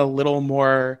giving a little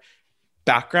more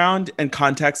background and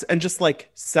context and just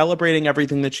like celebrating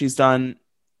everything that she's done,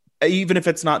 even if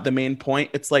it's not the main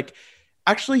point, it's like,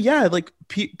 actually, yeah, like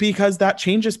because that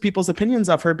changes people's opinions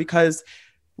of her, because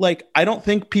like, I don't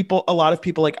think a lot of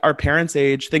people like our parents'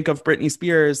 age think of Britney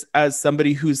Spears as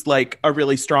somebody who's like a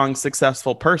really strong,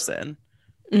 successful person.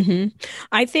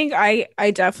 I think I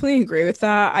definitely agree with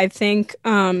that. I think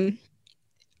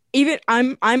even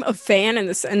I'm a fan in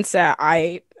the sense that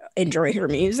I enjoy her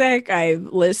music. I've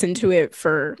listened to it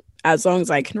for as long as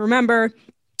I can remember.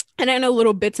 And I know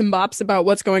little bits and bops about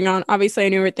what's going on. Obviously, I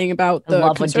knew everything about the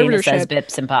love conservatorship. When Dana says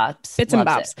bits and bops. Bits and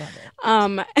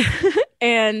bops.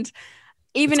 And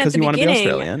even at the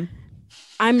beginning,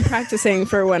 I'm practicing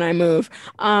for when I move.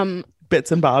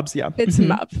 Bits and bobs, yeah. Bits and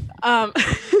bobs.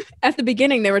 At the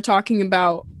beginning, they were talking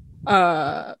about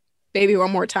Baby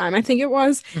One More Time, I think it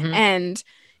was. And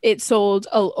it sold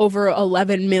over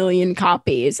 11 million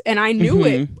copies. And I knew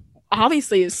it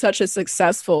obviously is such a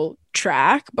successful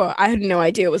track, but I had no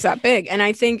idea it was that big. And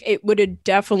I think it would have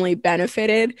definitely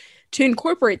benefited to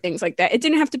incorporate things like that. It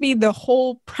didn't have to be the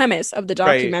whole premise of the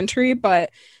documentary,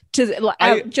 but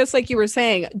just like you were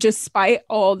saying, despite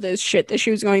all this shit that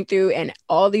she was going through and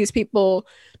all these people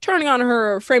turning on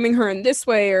her or framing her in this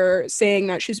way or saying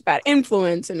that she's a bad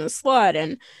influence and a slut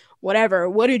and whatever,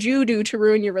 what did you do to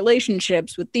ruin your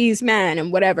relationships with these men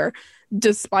and whatever?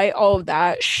 Despite all of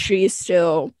that, she's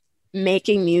still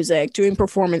making music, doing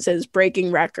performances,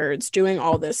 breaking records, doing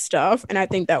all this stuff. And I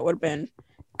think that would have been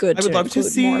good. I would love to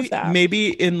see maybe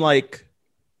in like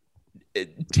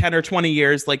 10 or 20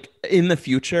 years, like in the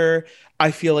future,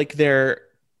 I feel like there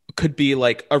could be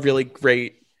like a really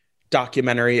great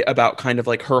documentary about kind of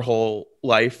like her whole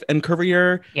life and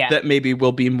career that maybe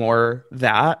will be more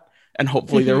that, and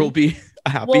hopefully there will be a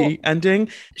happy ending.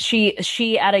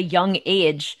 She at a young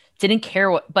age didn't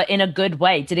care but in a good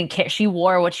way, didn't care. She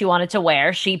wore what she wanted to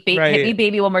wear. Hit Me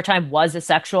Baby One More Time was a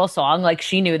sexual song. Like,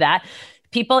 she knew that.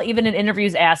 People even in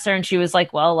interviews asked her and she was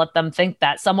like, well, let them think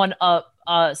that. Someone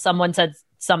said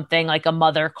something like a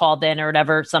mother called in or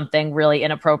whatever, something really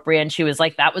inappropriate. And she was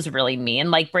like, that was really mean.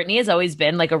 Like Britney has always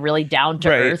been like a really down to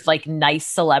earth, like nice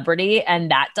celebrity. And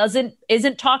that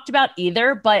isn't talked about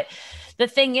either. But the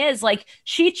thing is, like,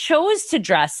 she chose to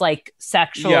dress like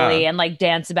sexually and like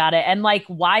dance about it. And like,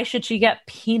 why should she get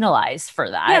penalized for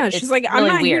that? Yeah, she's like, I'm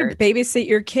not here to babysit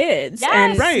your kids.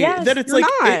 Yes, and that it's like,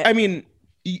 I mean,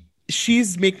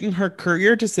 she's making her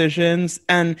career decisions,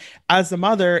 and as a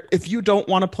mother, if you don't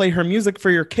want to play her music for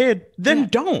your kid, then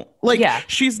don't. Like,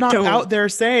 she's not out there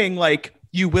saying like,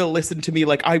 you will listen to me,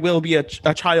 like I will be a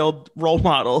child role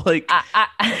model. Like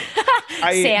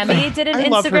Sammy did an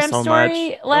Instagram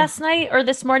story last night or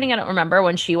this morning, I don't remember,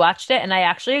 when she watched it, and I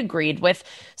actually agreed with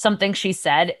something she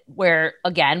said, where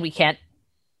again, we can't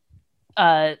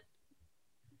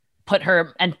put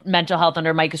her and mental health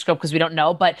under a microscope because we don't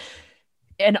know, but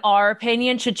in our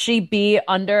opinion, should she be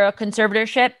under a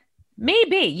conservatorship?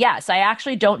 Maybe, yes. I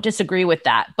actually don't disagree with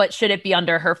that. But should it be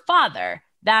under her father?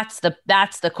 That's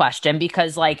the question,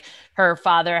 because like her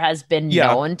father has been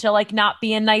known to like not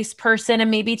be a nice person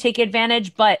and maybe take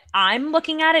advantage. But I'm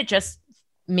looking at it, just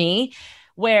me,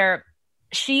 where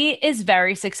she is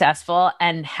very successful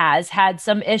and has had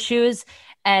some issues.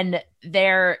 And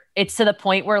it's to the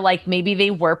point where like maybe they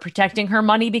were protecting her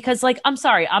money, because like, I'm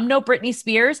sorry, I'm no Britney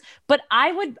Spears, but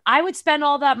I would spend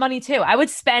all that money too. I would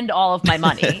spend all of my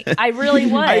money. I really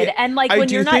would. And like, when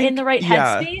you're not in the right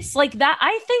headspace like that,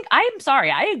 I'm sorry,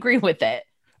 I agree with it.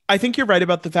 I think you're right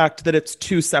about the fact that it's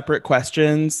two separate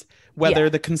questions, whether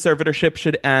the conservatorship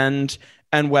should end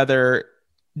and whether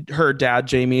her dad,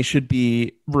 Jamie, should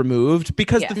be removed.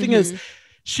 Because the thing is,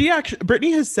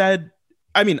 Britney has said,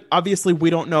 I mean, obviously we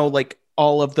don't know like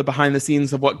all of the behind the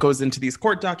scenes of what goes into these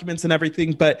court documents and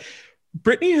everything, but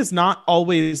Britney has not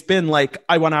always been like,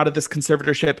 I want out of this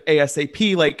conservatorship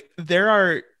ASAP. Like, there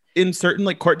are, in certain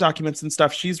like court documents and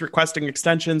stuff, she's requesting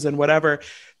extensions and whatever.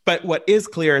 But what is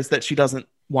clear is that she doesn't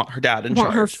want her dad in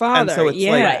charge. Her father. And so it's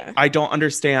like, I don't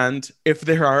understand if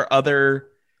there are other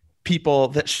people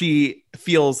that she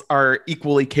feels are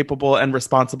equally capable and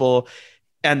responsible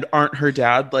and aren't her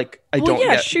dad. Like, I don't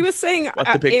get she was saying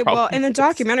in the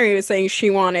documentary, it was saying she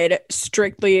wanted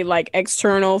strictly like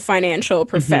external financial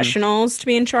professionals to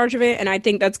be in charge of it, and I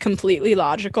think that's completely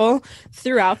logical.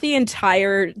 Throughout the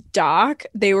entire doc,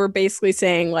 they were basically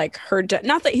saying like her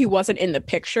not that he wasn't in the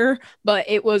picture, but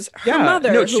it was her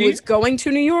mother who was going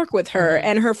to New York with her,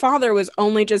 and her father was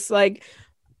only just like,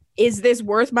 is this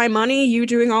worth my money, you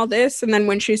doing all this? And then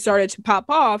when she started to pop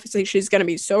off, it's like, she's going to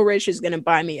be so rich, she's going to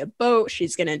buy me a boat,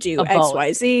 she's going to do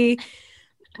XYZ.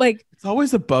 Like, it's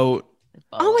always a boat.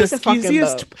 Always a fucking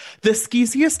boat. The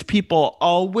skeeziest people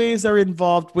always are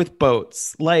involved with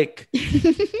boats. Like,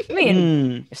 I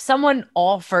mean, if someone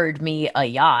offered me a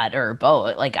yacht or a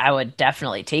boat, like, I would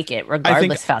definitely take it,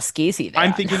 regardless of how skeezy they are.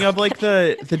 I'm thinking of like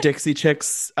the Dixie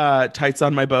Chicks Tights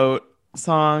on My Boat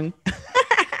song.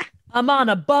 I'm on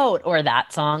a boat, or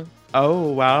that song.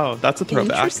 Oh, wow. That's a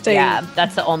throwback. Interesting. Yeah,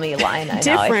 that's the only line I know.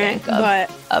 Different,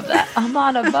 of that. I'm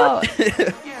on a boat.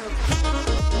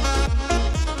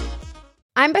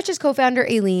 I'm Betches co-founder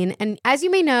Aileen, and as you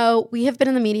may know, we have been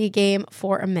in the media game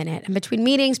for a minute. And between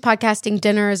meetings, podcasting,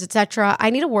 dinners, etc., I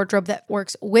need a wardrobe that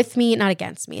works with me, not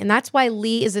against me. And that's why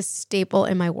Lee is a staple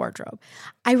in my wardrobe.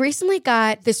 I recently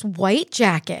got this white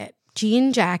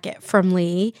jean jacket from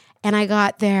Lee, and I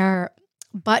got their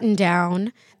button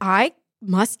down. I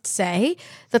must say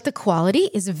that the quality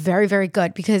is very, very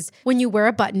good, because when you wear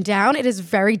a button down, it is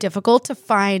very difficult to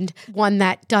find one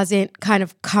that doesn't kind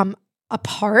of come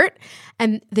apart.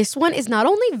 And this one is not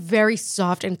only very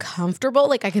soft and comfortable,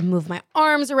 like I can move my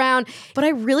arms around, but I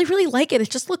really, really like it. It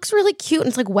just looks really cute. And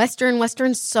it's like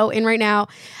Western's so in right now.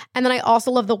 And then I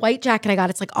also love the white jacket I got.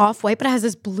 It's like off-white, but it has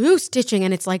this blue stitching,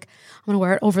 and it's like, I'm gonna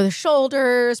wear it over the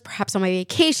shoulders, perhaps on my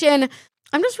vacation.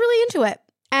 I'm just really into it.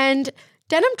 And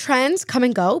denim trends come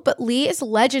and go, but Lee is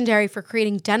legendary for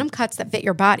creating denim cuts that fit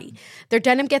your body. Their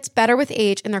denim gets better with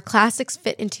age, and their classics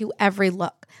fit into every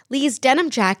look. Lee's denim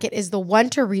jacket is the one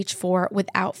to reach for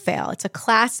without fail. It's a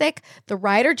classic. The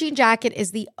Rider jean jacket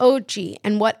is the OG,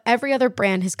 and what every other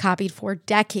brand has copied for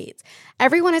decades.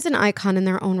 Everyone is an icon in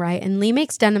their own right, and Lee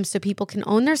makes denim so people can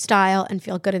own their style and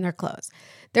feel good in their clothes.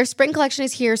 Their spring collection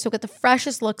is here, so get the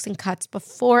freshest looks and cuts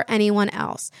before anyone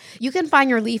else. You can find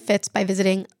your Lee fits by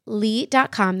visiting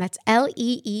lee.com. That's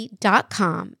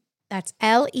Lee.com. That's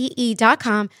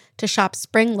Lee.com to shop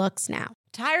spring looks now.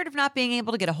 Tired of not being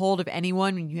able to get a hold of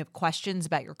anyone when you have questions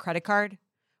about your credit card?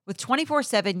 With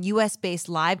 24/7 US-based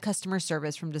live customer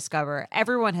service from Discover,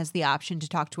 everyone has the option to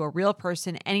talk to a real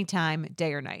person anytime,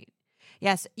 day or night.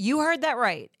 Yes, you heard that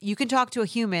right. You can talk to a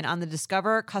human on the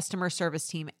Discover customer service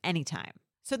team anytime.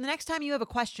 So the next time you have a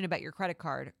question about your credit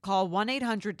card, call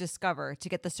 1-800-DISCOVER to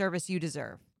get the service you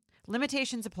deserve.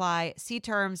 Limitations apply. See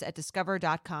terms at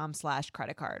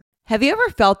discover.com/creditcard. Have you ever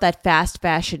felt that fast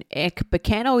fashion ick but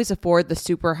can't always afford the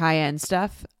super high-end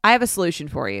stuff? I have a solution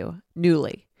for you.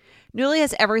 Nuuly. Nuuly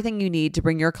has everything you need to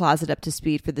bring your closet up to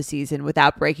speed for the season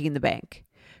without breaking the bank.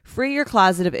 Free your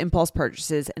closet of impulse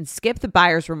purchases and skip the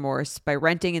buyer's remorse by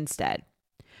renting instead.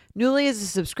 Nuuly is a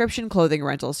subscription clothing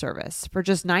rental service. For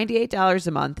just $98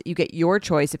 a month, you get your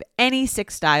choice of any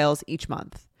 6 styles each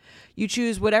month. You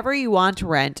choose whatever you want to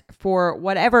rent for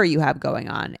whatever you have going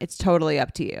on. It's totally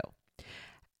up to you.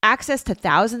 Access to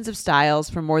thousands of styles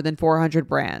from more than 400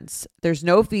 brands. There's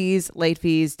no fees, late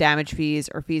fees, damage fees,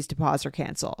 or fees to pause or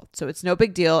cancel. So it's no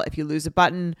big deal if you lose a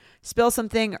button, spill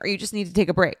something, or you just need to take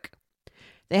a break.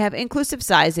 They have inclusive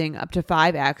sizing up to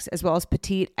 5X as well as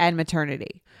petite and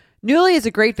maternity. Nuuly is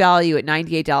a great value at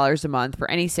 $98 a month for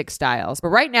any 6 styles. But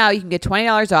right now, you can get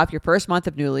 $20 off your first month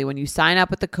of Nuuly when you sign up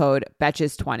with the code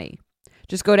BETCHES20.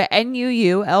 Just go to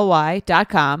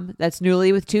NUULY.com, that's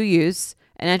Nuuly with 2 U's,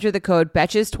 and enter the code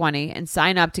BETCHES20 and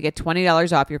sign up to get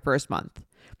 $20 off your first month.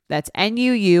 That's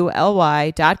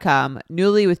NUULY.com,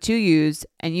 Nuuly with 2 U's,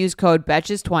 and use code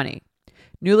BETCHES20.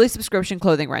 Nuuly subscription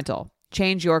clothing rental.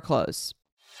 Change your clothes.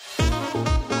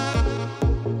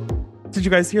 Did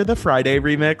you guys hear the Friday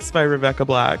remix by Rebecca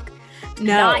Black?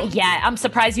 No. Not yet. I'm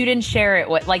surprised you didn't share it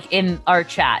in our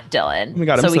chat, Dylan. Oh my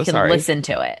God, so I'm we so can sorry. listen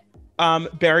to it.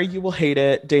 Barry, you will hate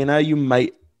it. Dana, you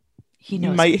might hate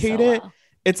it. Well.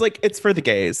 It's for the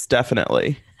gays,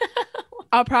 definitely.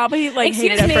 I'll probably hate it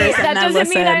Excuse at me, first that and then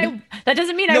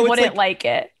doesn't mean No, I it's wouldn't like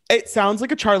it. It sounds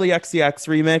like a Charlie XCX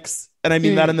remix, and I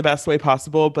mean that in the best way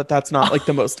possible, but that's not like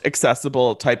the most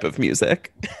accessible type of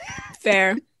music.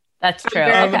 Fair. That's true.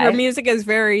 Okay. Her music is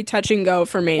very touch and go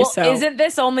for me. Well, so isn't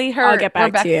this only her? I'll get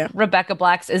back to you. Rebecca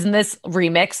Black's. Isn't this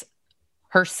remix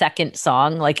her second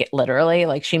song?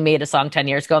 Literally, she made a song 10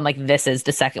 years ago, and this is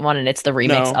the second one, and it's the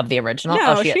remix of the original.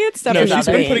 No, she had stuff. No, she's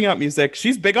been putting out music.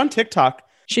 She's big on TikTok.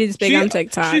 She's big on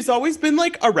TikTok. She's always been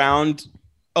around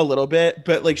a little bit,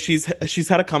 but she's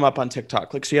had to come up on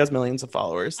TikTok. She has millions of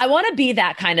followers. I want to be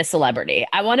that kind of celebrity.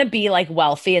 I want to be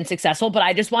wealthy and successful, but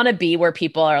I just want to be where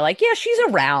people are yeah, she's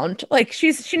around.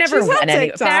 She never went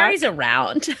anywhere. Barry's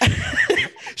around.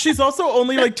 She's also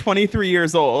only 23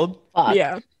 years old. Fuck.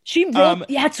 Yeah. She wrote,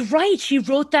 that's right. She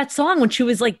wrote that song when she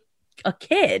was a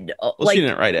kid. Well, she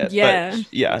didn't write it. Yeah. But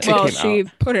yeah. Well, she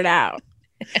put it out.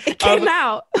 It came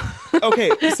out.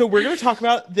 Okay. So we're going to talk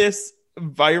about this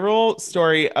viral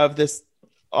story of this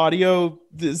audio.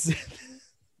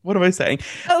 What am I saying?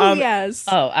 Oh, yes.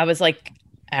 Oh, I was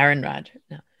Aaron Rodgers.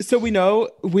 No. So we know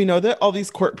that all these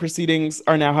court proceedings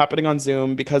are now happening on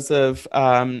Zoom because of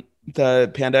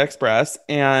the Panda Express.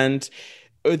 And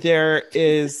there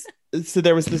was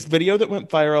this video that went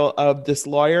viral of this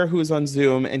lawyer who was on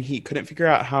Zoom, and he couldn't figure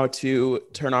out how to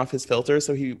turn off his filter,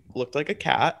 so he looked like a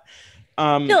cat.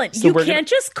 Dylan, you can't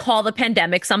just call the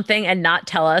pandemic something and not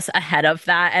tell us ahead of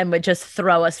that and would just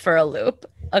throw us for a loop.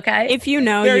 Okay. If you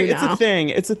know, It's a thing.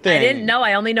 It's a thing. I didn't know.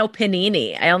 I only know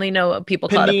panini. I only know people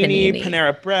call it a panini.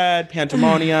 Panera Bread,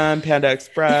 Pandemonium, Panda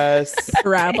Express,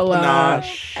 Parabola,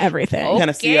 everything.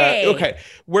 Panacea. Okay.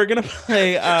 We're gonna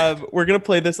play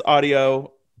this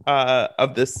audio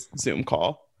of this Zoom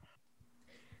call.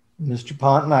 Mr.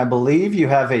 Ponton, I believe you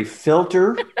have a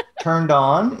filter turned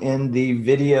on in the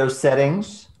video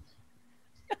settings.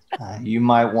 You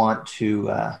might want to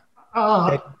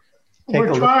take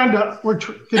we're trying to.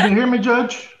 Can you hear me,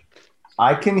 Judge?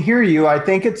 I can hear you. I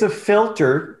think it's a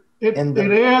filter. It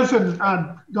is, and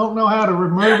I don't know how to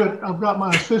remove it. I've got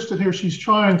my assistant here. She's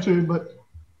trying to, but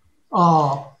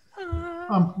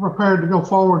I'm prepared to go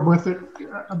forward with it.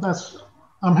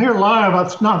 I'm here live.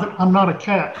 I'm not a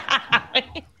cat.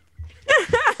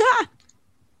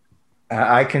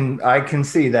 I can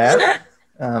see that.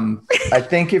 I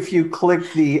think if you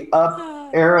click the up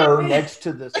arrow next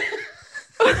to the.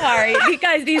 Sorry,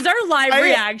 guys. These are live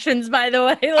reactions, by the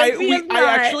way.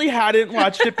 I actually hadn't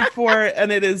watched it before,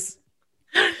 and it is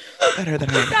better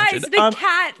than I imagined. Guys, the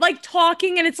cat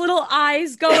talking and its little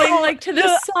eyes going to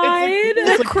the side.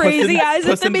 The crazy eyes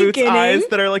at the beginning. Eyes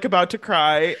that are about to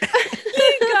cry.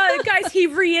 Guys, he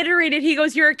reiterated. He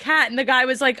goes, "You're a cat," and the guy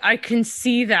was like, "I can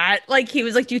see that." He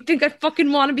was like, "Do you think I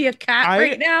fucking want to be a cat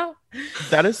right now?"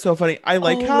 That is so funny. I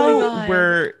like how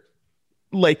we're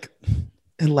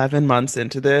 11 months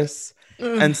into this,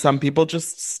 and some people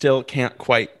just still can't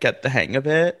quite get the hang of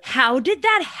it. How did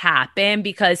that happen?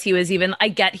 Because he was I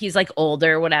get he's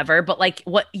older, whatever, but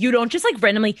what, you don't just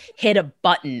randomly hit a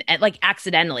button at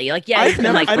accidentally. I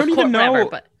don't even know.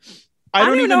 But I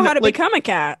don't even know how to become a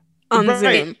cat on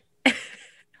Zoom.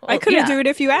 I couldn't do it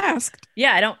if you asked.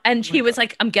 Yeah, I don't. And he was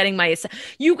like, I'm getting my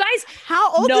you guys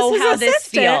how old know is his how assistant? this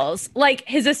feels. Like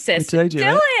his assistant. Did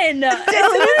I do Dylan.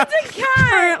 Dylan's a cat.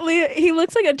 Apparently, he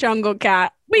looks like a jungle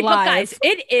cat. Wait, live. but guys,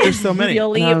 it is so many.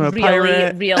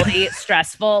 really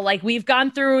stressful. Like we've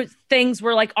gone through things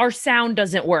where like our sound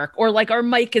doesn't work or like our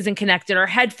mic isn't connected or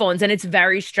headphones, and it's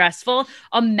very stressful.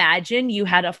 Imagine you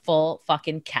had a full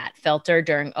fucking cat filter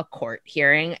during a court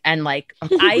hearing, and like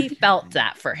I felt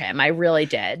that for him. I really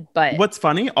did. But what's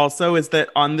funny also is that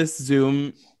on this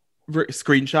Zoom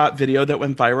screenshot video that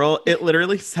went viral, it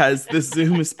literally says this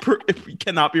Zoom is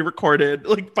cannot be recorded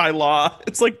like by law.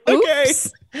 It's like, okay.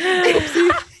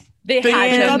 They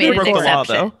had to have made an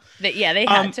exception. Law, they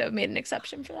had to have made an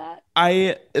exception for that.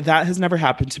 That has never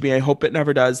happened to me. I hope it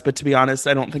never does. But to be honest,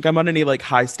 I don't think I'm on any like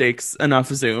high stakes enough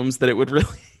Zooms that it would really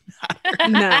matter.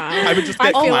 No, I would just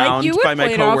get clowned by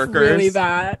my coworkers.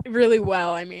 Really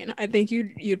well. I mean, I think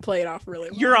you'd play it off really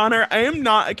well. Your Honor, I am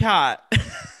not a cat.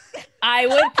 I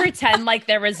would pretend like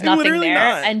there was nothing there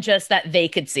and just that they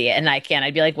could see it and I can't.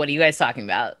 I'd be like, what are you guys talking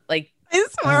about? Like, I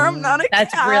swear I'm not a cat.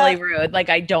 That's really rude. Like,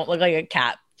 I don't look like a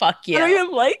cat. Fuck you. I don't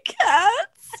even like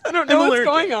cats. I don't know what's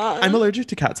going on. I'm allergic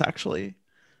to cats, actually.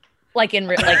 Like,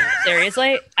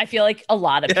 seriously? I feel like a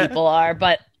lot of people are,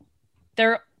 but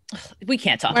we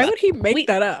can't talk Why about would he make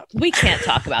that up? We can't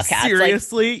talk about cats.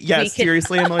 Seriously? Like, yes,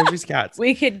 seriously, I'm allergic to cats.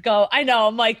 We could go, I know,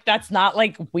 I'm like, that's not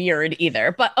like weird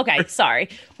either. But okay, sorry.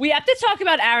 We have to talk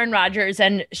about Aaron Rodgers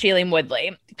and Shailene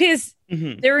Woodley because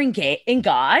they're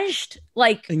engaged.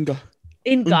 Like,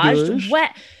 engaged.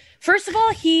 What? First of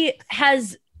all, he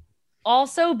has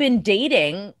also been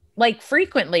dating like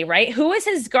frequently, right? Who is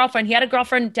his girlfriend? He had a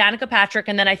girlfriend, Danica Patrick,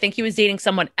 and then I think he was dating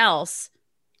someone else.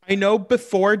 I know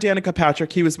before Danica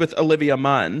Patrick, he was with Olivia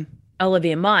Munn.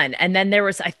 And then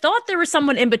I thought there was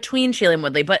someone in between Shailene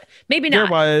Woodley, but maybe not.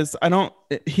 There was.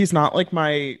 He's not like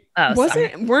my.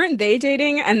 Weren't they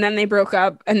dating and then they broke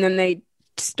up and then they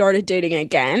started dating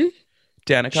again?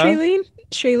 Danica?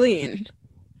 Shailene.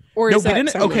 Or no, is we that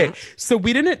didn't. Okay. else? So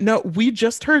we didn't know. We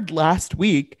just heard last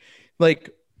week,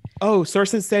 like,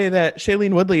 sources say that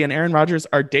Shailene Woodley and Aaron Rodgers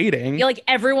are dating. Yeah, like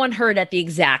everyone heard at the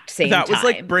exact same time. That was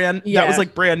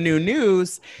like brand new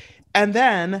news. And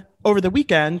then over the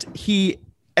weekend, he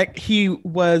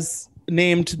was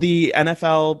named the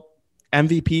NFL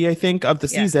MVP, I think, of the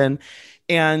season.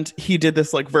 And he did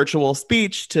this like virtual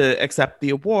speech to accept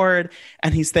the award.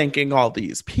 And he's thanking all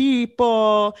these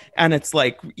people. And it's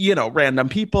like, random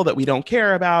people that we don't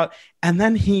care about. And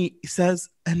then he says,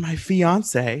 and my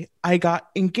fiance, I got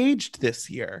engaged this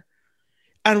year.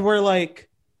 And we're like,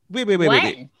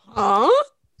 wait.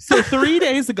 So 3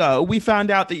 days ago, we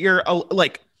found out that you're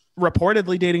like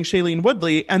reportedly dating Shailene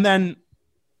Woodley. And then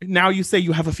now you say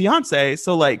you have a fiance.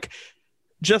 So like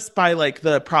just by like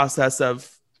the process of,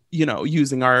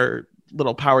 using our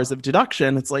little powers of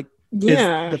deduction, it's like, is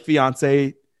the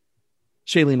fiance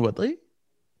Shailene Woodley?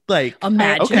 Like,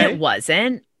 imagine it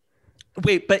wasn't.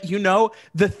 Wait, but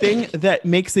the thing that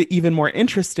makes it even more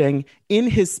interesting, in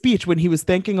his speech when he was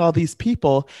thanking all these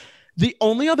people, the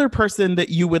only other person that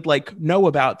you would like know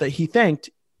about that he thanked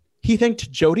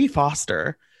Jodie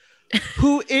Foster,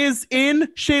 who is in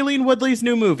Shailene Woodley's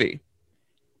new movie.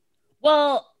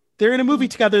 Well, they're in a movie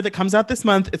together that comes out this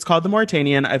month. It's called The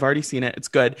Mauritanian. I've already seen it. It's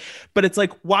good. But it's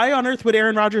like, why on earth would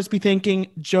Aaron Rodgers be thanking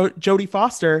Jodie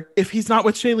Foster if he's not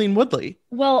with Shailene Woodley?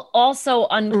 Well, also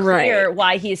unclear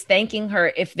why he's thanking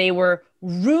her if they were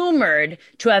rumored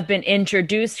to have been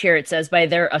introduced here, it says, by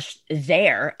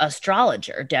their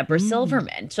astrologer, Deborah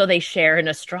Silverman. So they share an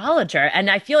astrologer. And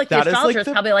I feel like the astrologer is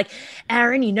probably like,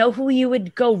 Aaron, you know who you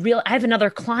would go real? I have another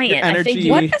client. I think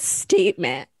what a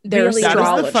statement. Really? That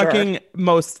is the fucking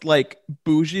most like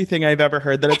bougie thing I've ever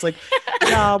heard. That it's like,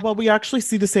 yeah, well, we actually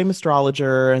see the same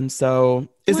astrologer. And so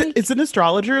is an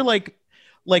astrologer like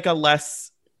a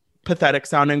less pathetic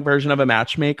sounding version of a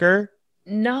matchmaker?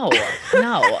 No.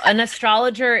 An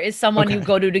astrologer is someone you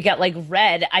go to get like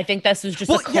read. I think this was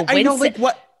just a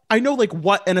coincidence. I know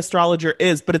what an astrologer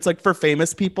is, but it's like for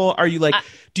famous people. Are you like,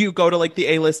 do you go to like the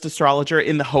A-list astrologer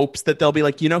in the hopes that they'll be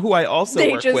like, who I also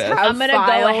work with? I'm going to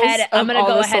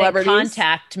go ahead and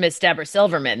contact Miss Deborah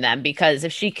Silverman then, because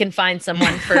if she can find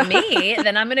someone for me,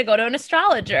 then I'm going to go to an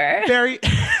astrologer. Very...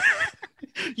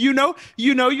 you're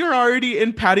already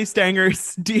in Patty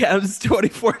Stanger's DMs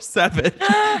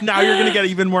 24/7. Now you're gonna get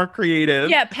even more creative.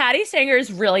 Yeah, Patty Stanger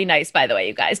is really nice, by the way,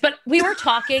 you guys. But we were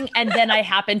talking, and then I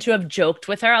happened to have joked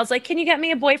with her. I was like, "Can you get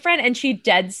me a boyfriend?" And she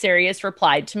dead serious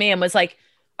replied to me and was like,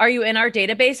 "Are you in our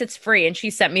database? It's free." And she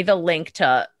sent me the link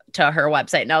to her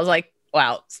website, and I was like,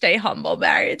 Wow. Stay humble,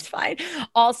 Barry. It's fine.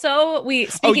 Also, you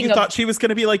thought she was going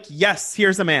to be like, yes,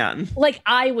 here's a man. Like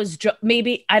I was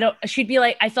she'd be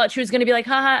like, I thought she was going to be like,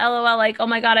 haha, LOL. Like, oh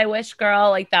my God, I wish, girl.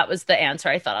 Like that was the answer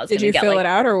I thought I was going to get. Did you fill it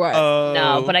out or what?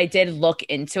 No, but I did look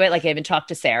into it. Like I even talked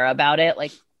to Sarah about it,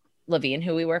 like Levine,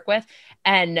 who we work with.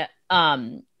 And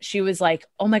she was like,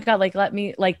 oh my God, like, let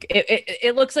me, like,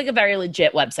 it looks like a very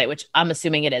legit website, which I'm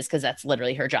assuming it is because that's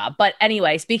literally her job. But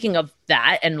anyway, speaking of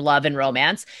that and love and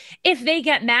romance, if they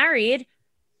get married,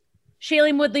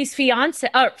 Shailene Woodley's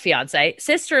fiance,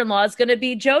 sister-in-law is going to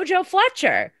be JoJo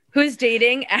Fletcher, who's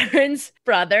dating Aaron's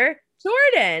brother,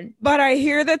 Jordan. But I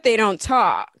hear that they don't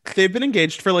talk. They've been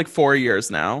engaged for like 4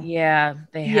 years now. Yeah,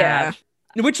 they have.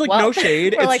 Which, like, no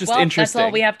shade. It's just interesting. That's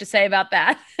all we have to say about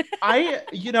that.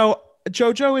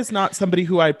 JoJo is not somebody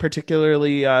who I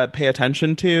particularly pay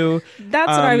attention to. That's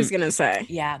what I was going to say.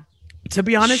 Yeah. To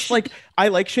be honest, like, I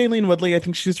like Shailene Woodley. I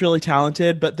think she's really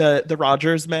talented, but the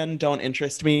Rogers men don't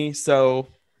interest me. So,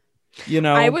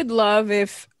 I would love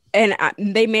if, and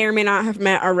they may or may not have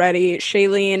met already,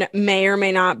 Shailene may or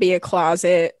may not be a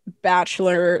closet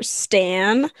Bachelor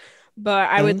stan, but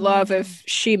I would love if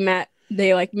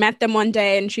they met them one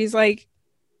day and she's like,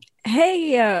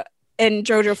 hey, and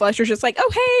JoJo Fletcher's just like,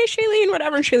 oh, hey, Shailene,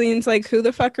 whatever. And Shailene's like, who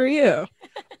the fuck are you?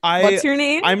 What's your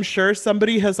name? I'm sure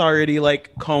somebody has already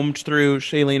like combed through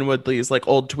Shailene Woodley's like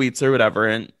old tweets or whatever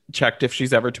and checked if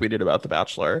she's ever tweeted about The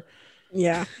Bachelor.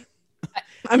 Yeah.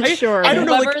 I'm sure. I don't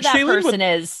know. Whoever that person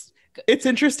is. It's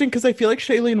interesting because I feel like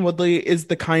Shailene Woodley is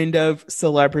the kind of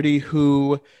celebrity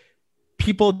who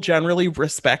people generally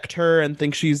respect her and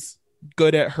think she's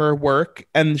good at her work,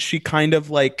 and she kind of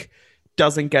like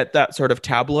doesn't get that sort of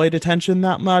tabloid attention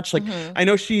that much. Like I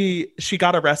know she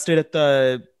got arrested at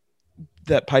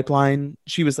that pipeline.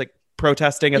 She was like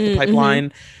protesting at the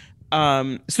pipeline.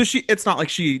 So it's not like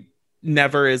she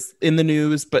never is in the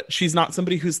news, but she's not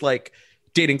somebody who's like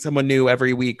dating someone new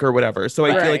every week or whatever. So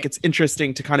I feel like it's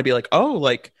interesting to kind of be like, oh,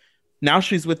 like now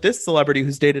she's with this celebrity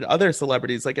who's dated other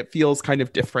celebrities. Like it feels kind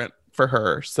of different for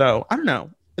her. So I don't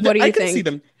know. What do you think? I can see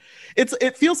them.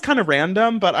 It feels kind of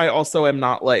random, but I also am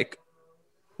not like,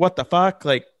 what the fuck?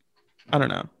 Like, I don't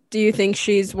know. Do you think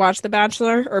she's watched The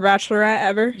Bachelor or Bachelorette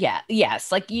ever? Yeah.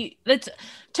 Yes. Like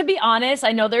to be honest,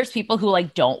 I know there's people who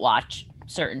like don't watch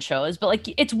certain shows, but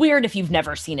like it's weird if you've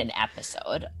never seen an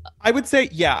episode. I would say,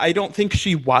 I don't think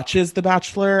she watches The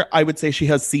Bachelor. I would say she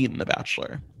has seen The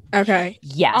Bachelor. Okay.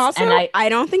 Yes. Also, and I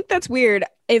don't think that's weird.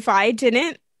 If I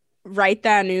didn't write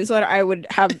that newsletter, I would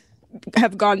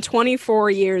have gone 24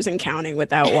 years and counting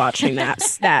without watching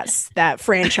that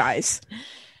franchise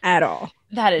at all.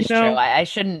 That is true. I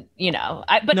shouldn't,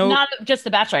 but not just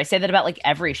The Bachelor. I say that about like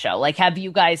every show. Like, have you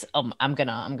guys? I'm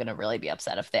gonna really be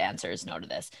upset if the answer is no to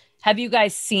this. Have you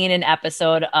guys seen an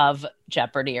episode of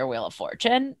Jeopardy or Wheel of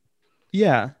Fortune?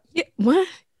 Yeah. What?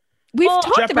 We've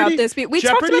talked about this. We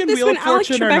talked about this when Alex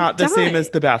Trebek are not the died. same as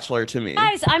The Bachelor to me.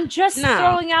 Guys, I'm just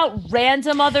throwing out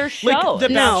random other shows. Like,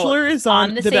 The Bachelor is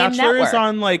on the The same Bachelor network. is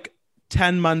on like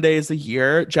 10 Mondays a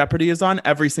year. Jeopardy is on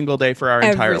every single day for our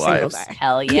entire lives. Day.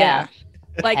 Hell yeah.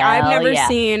 Like I've never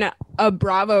seen a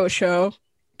Bravo show,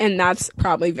 and that's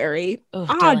probably very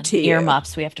odd to you.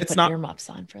 Earmuffs. We have to put earmuffs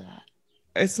on for that.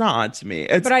 It's not odd to me.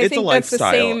 It's I think a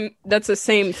lifestyle. That's the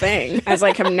same thing as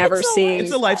like I've never seen.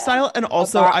 It's a lifestyle, and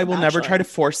also I will never try to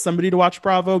force somebody to watch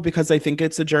Bravo because I think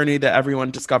it's a journey that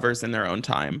everyone discovers in their own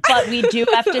time. But we do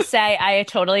have to say, I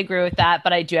totally agree with that.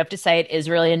 But I do have to say, it is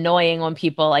really annoying when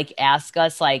people like ask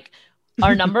us like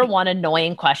our number one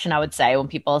annoying question. I would say when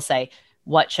people say,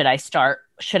 "What should I start?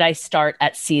 Should I start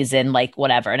at season like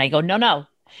whatever?" And I go, no,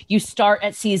 you start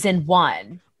at season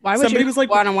 1. Why would somebody you was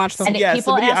like, want to watch the whole? Yeah,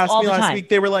 somebody asked me last time. week.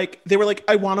 They were like,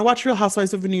 I want to watch Real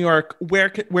Housewives of New York. Where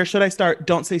should I start?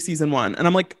 Don't say season 1. And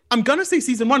I'm like, I'm gonna say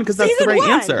season 1 because that's the right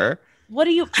answer. What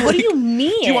do you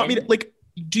mean? Do you want me to like?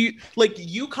 Do you like?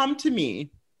 You come to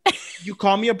me. You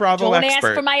call me a Bravo Don't expert.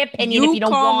 ask for my opinion if you don't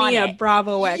call want me it. a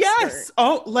Bravo expert. Yes.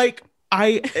 Oh, like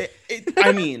I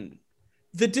mean,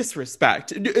 the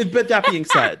disrespect. But that being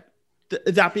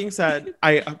said,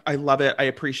 I love it. I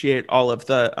appreciate all of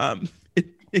the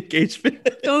engagement.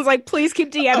 Dylan's like, please keep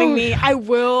DMing me. I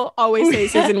will always say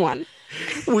season 1.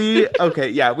 We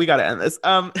gotta end this.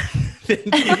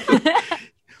 Thank you.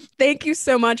 Thank you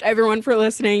so much, everyone, for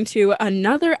listening to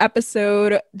another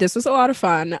episode. This was a lot of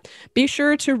fun. Be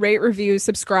sure to rate, review,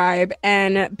 subscribe.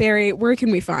 And Barry, where can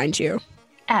we find you?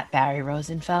 At Barry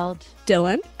Rosenfeld.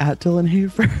 Dylan. At Dylan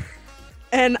Haver.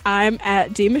 And I'm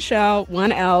at DMichelle,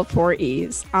 1L, 4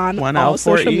 E's on all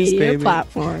 4 social E's, media baby.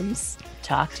 platforms.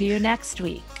 Talk to you next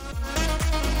week.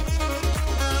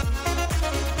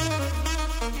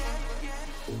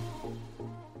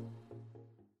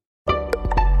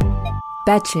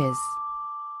 Betches.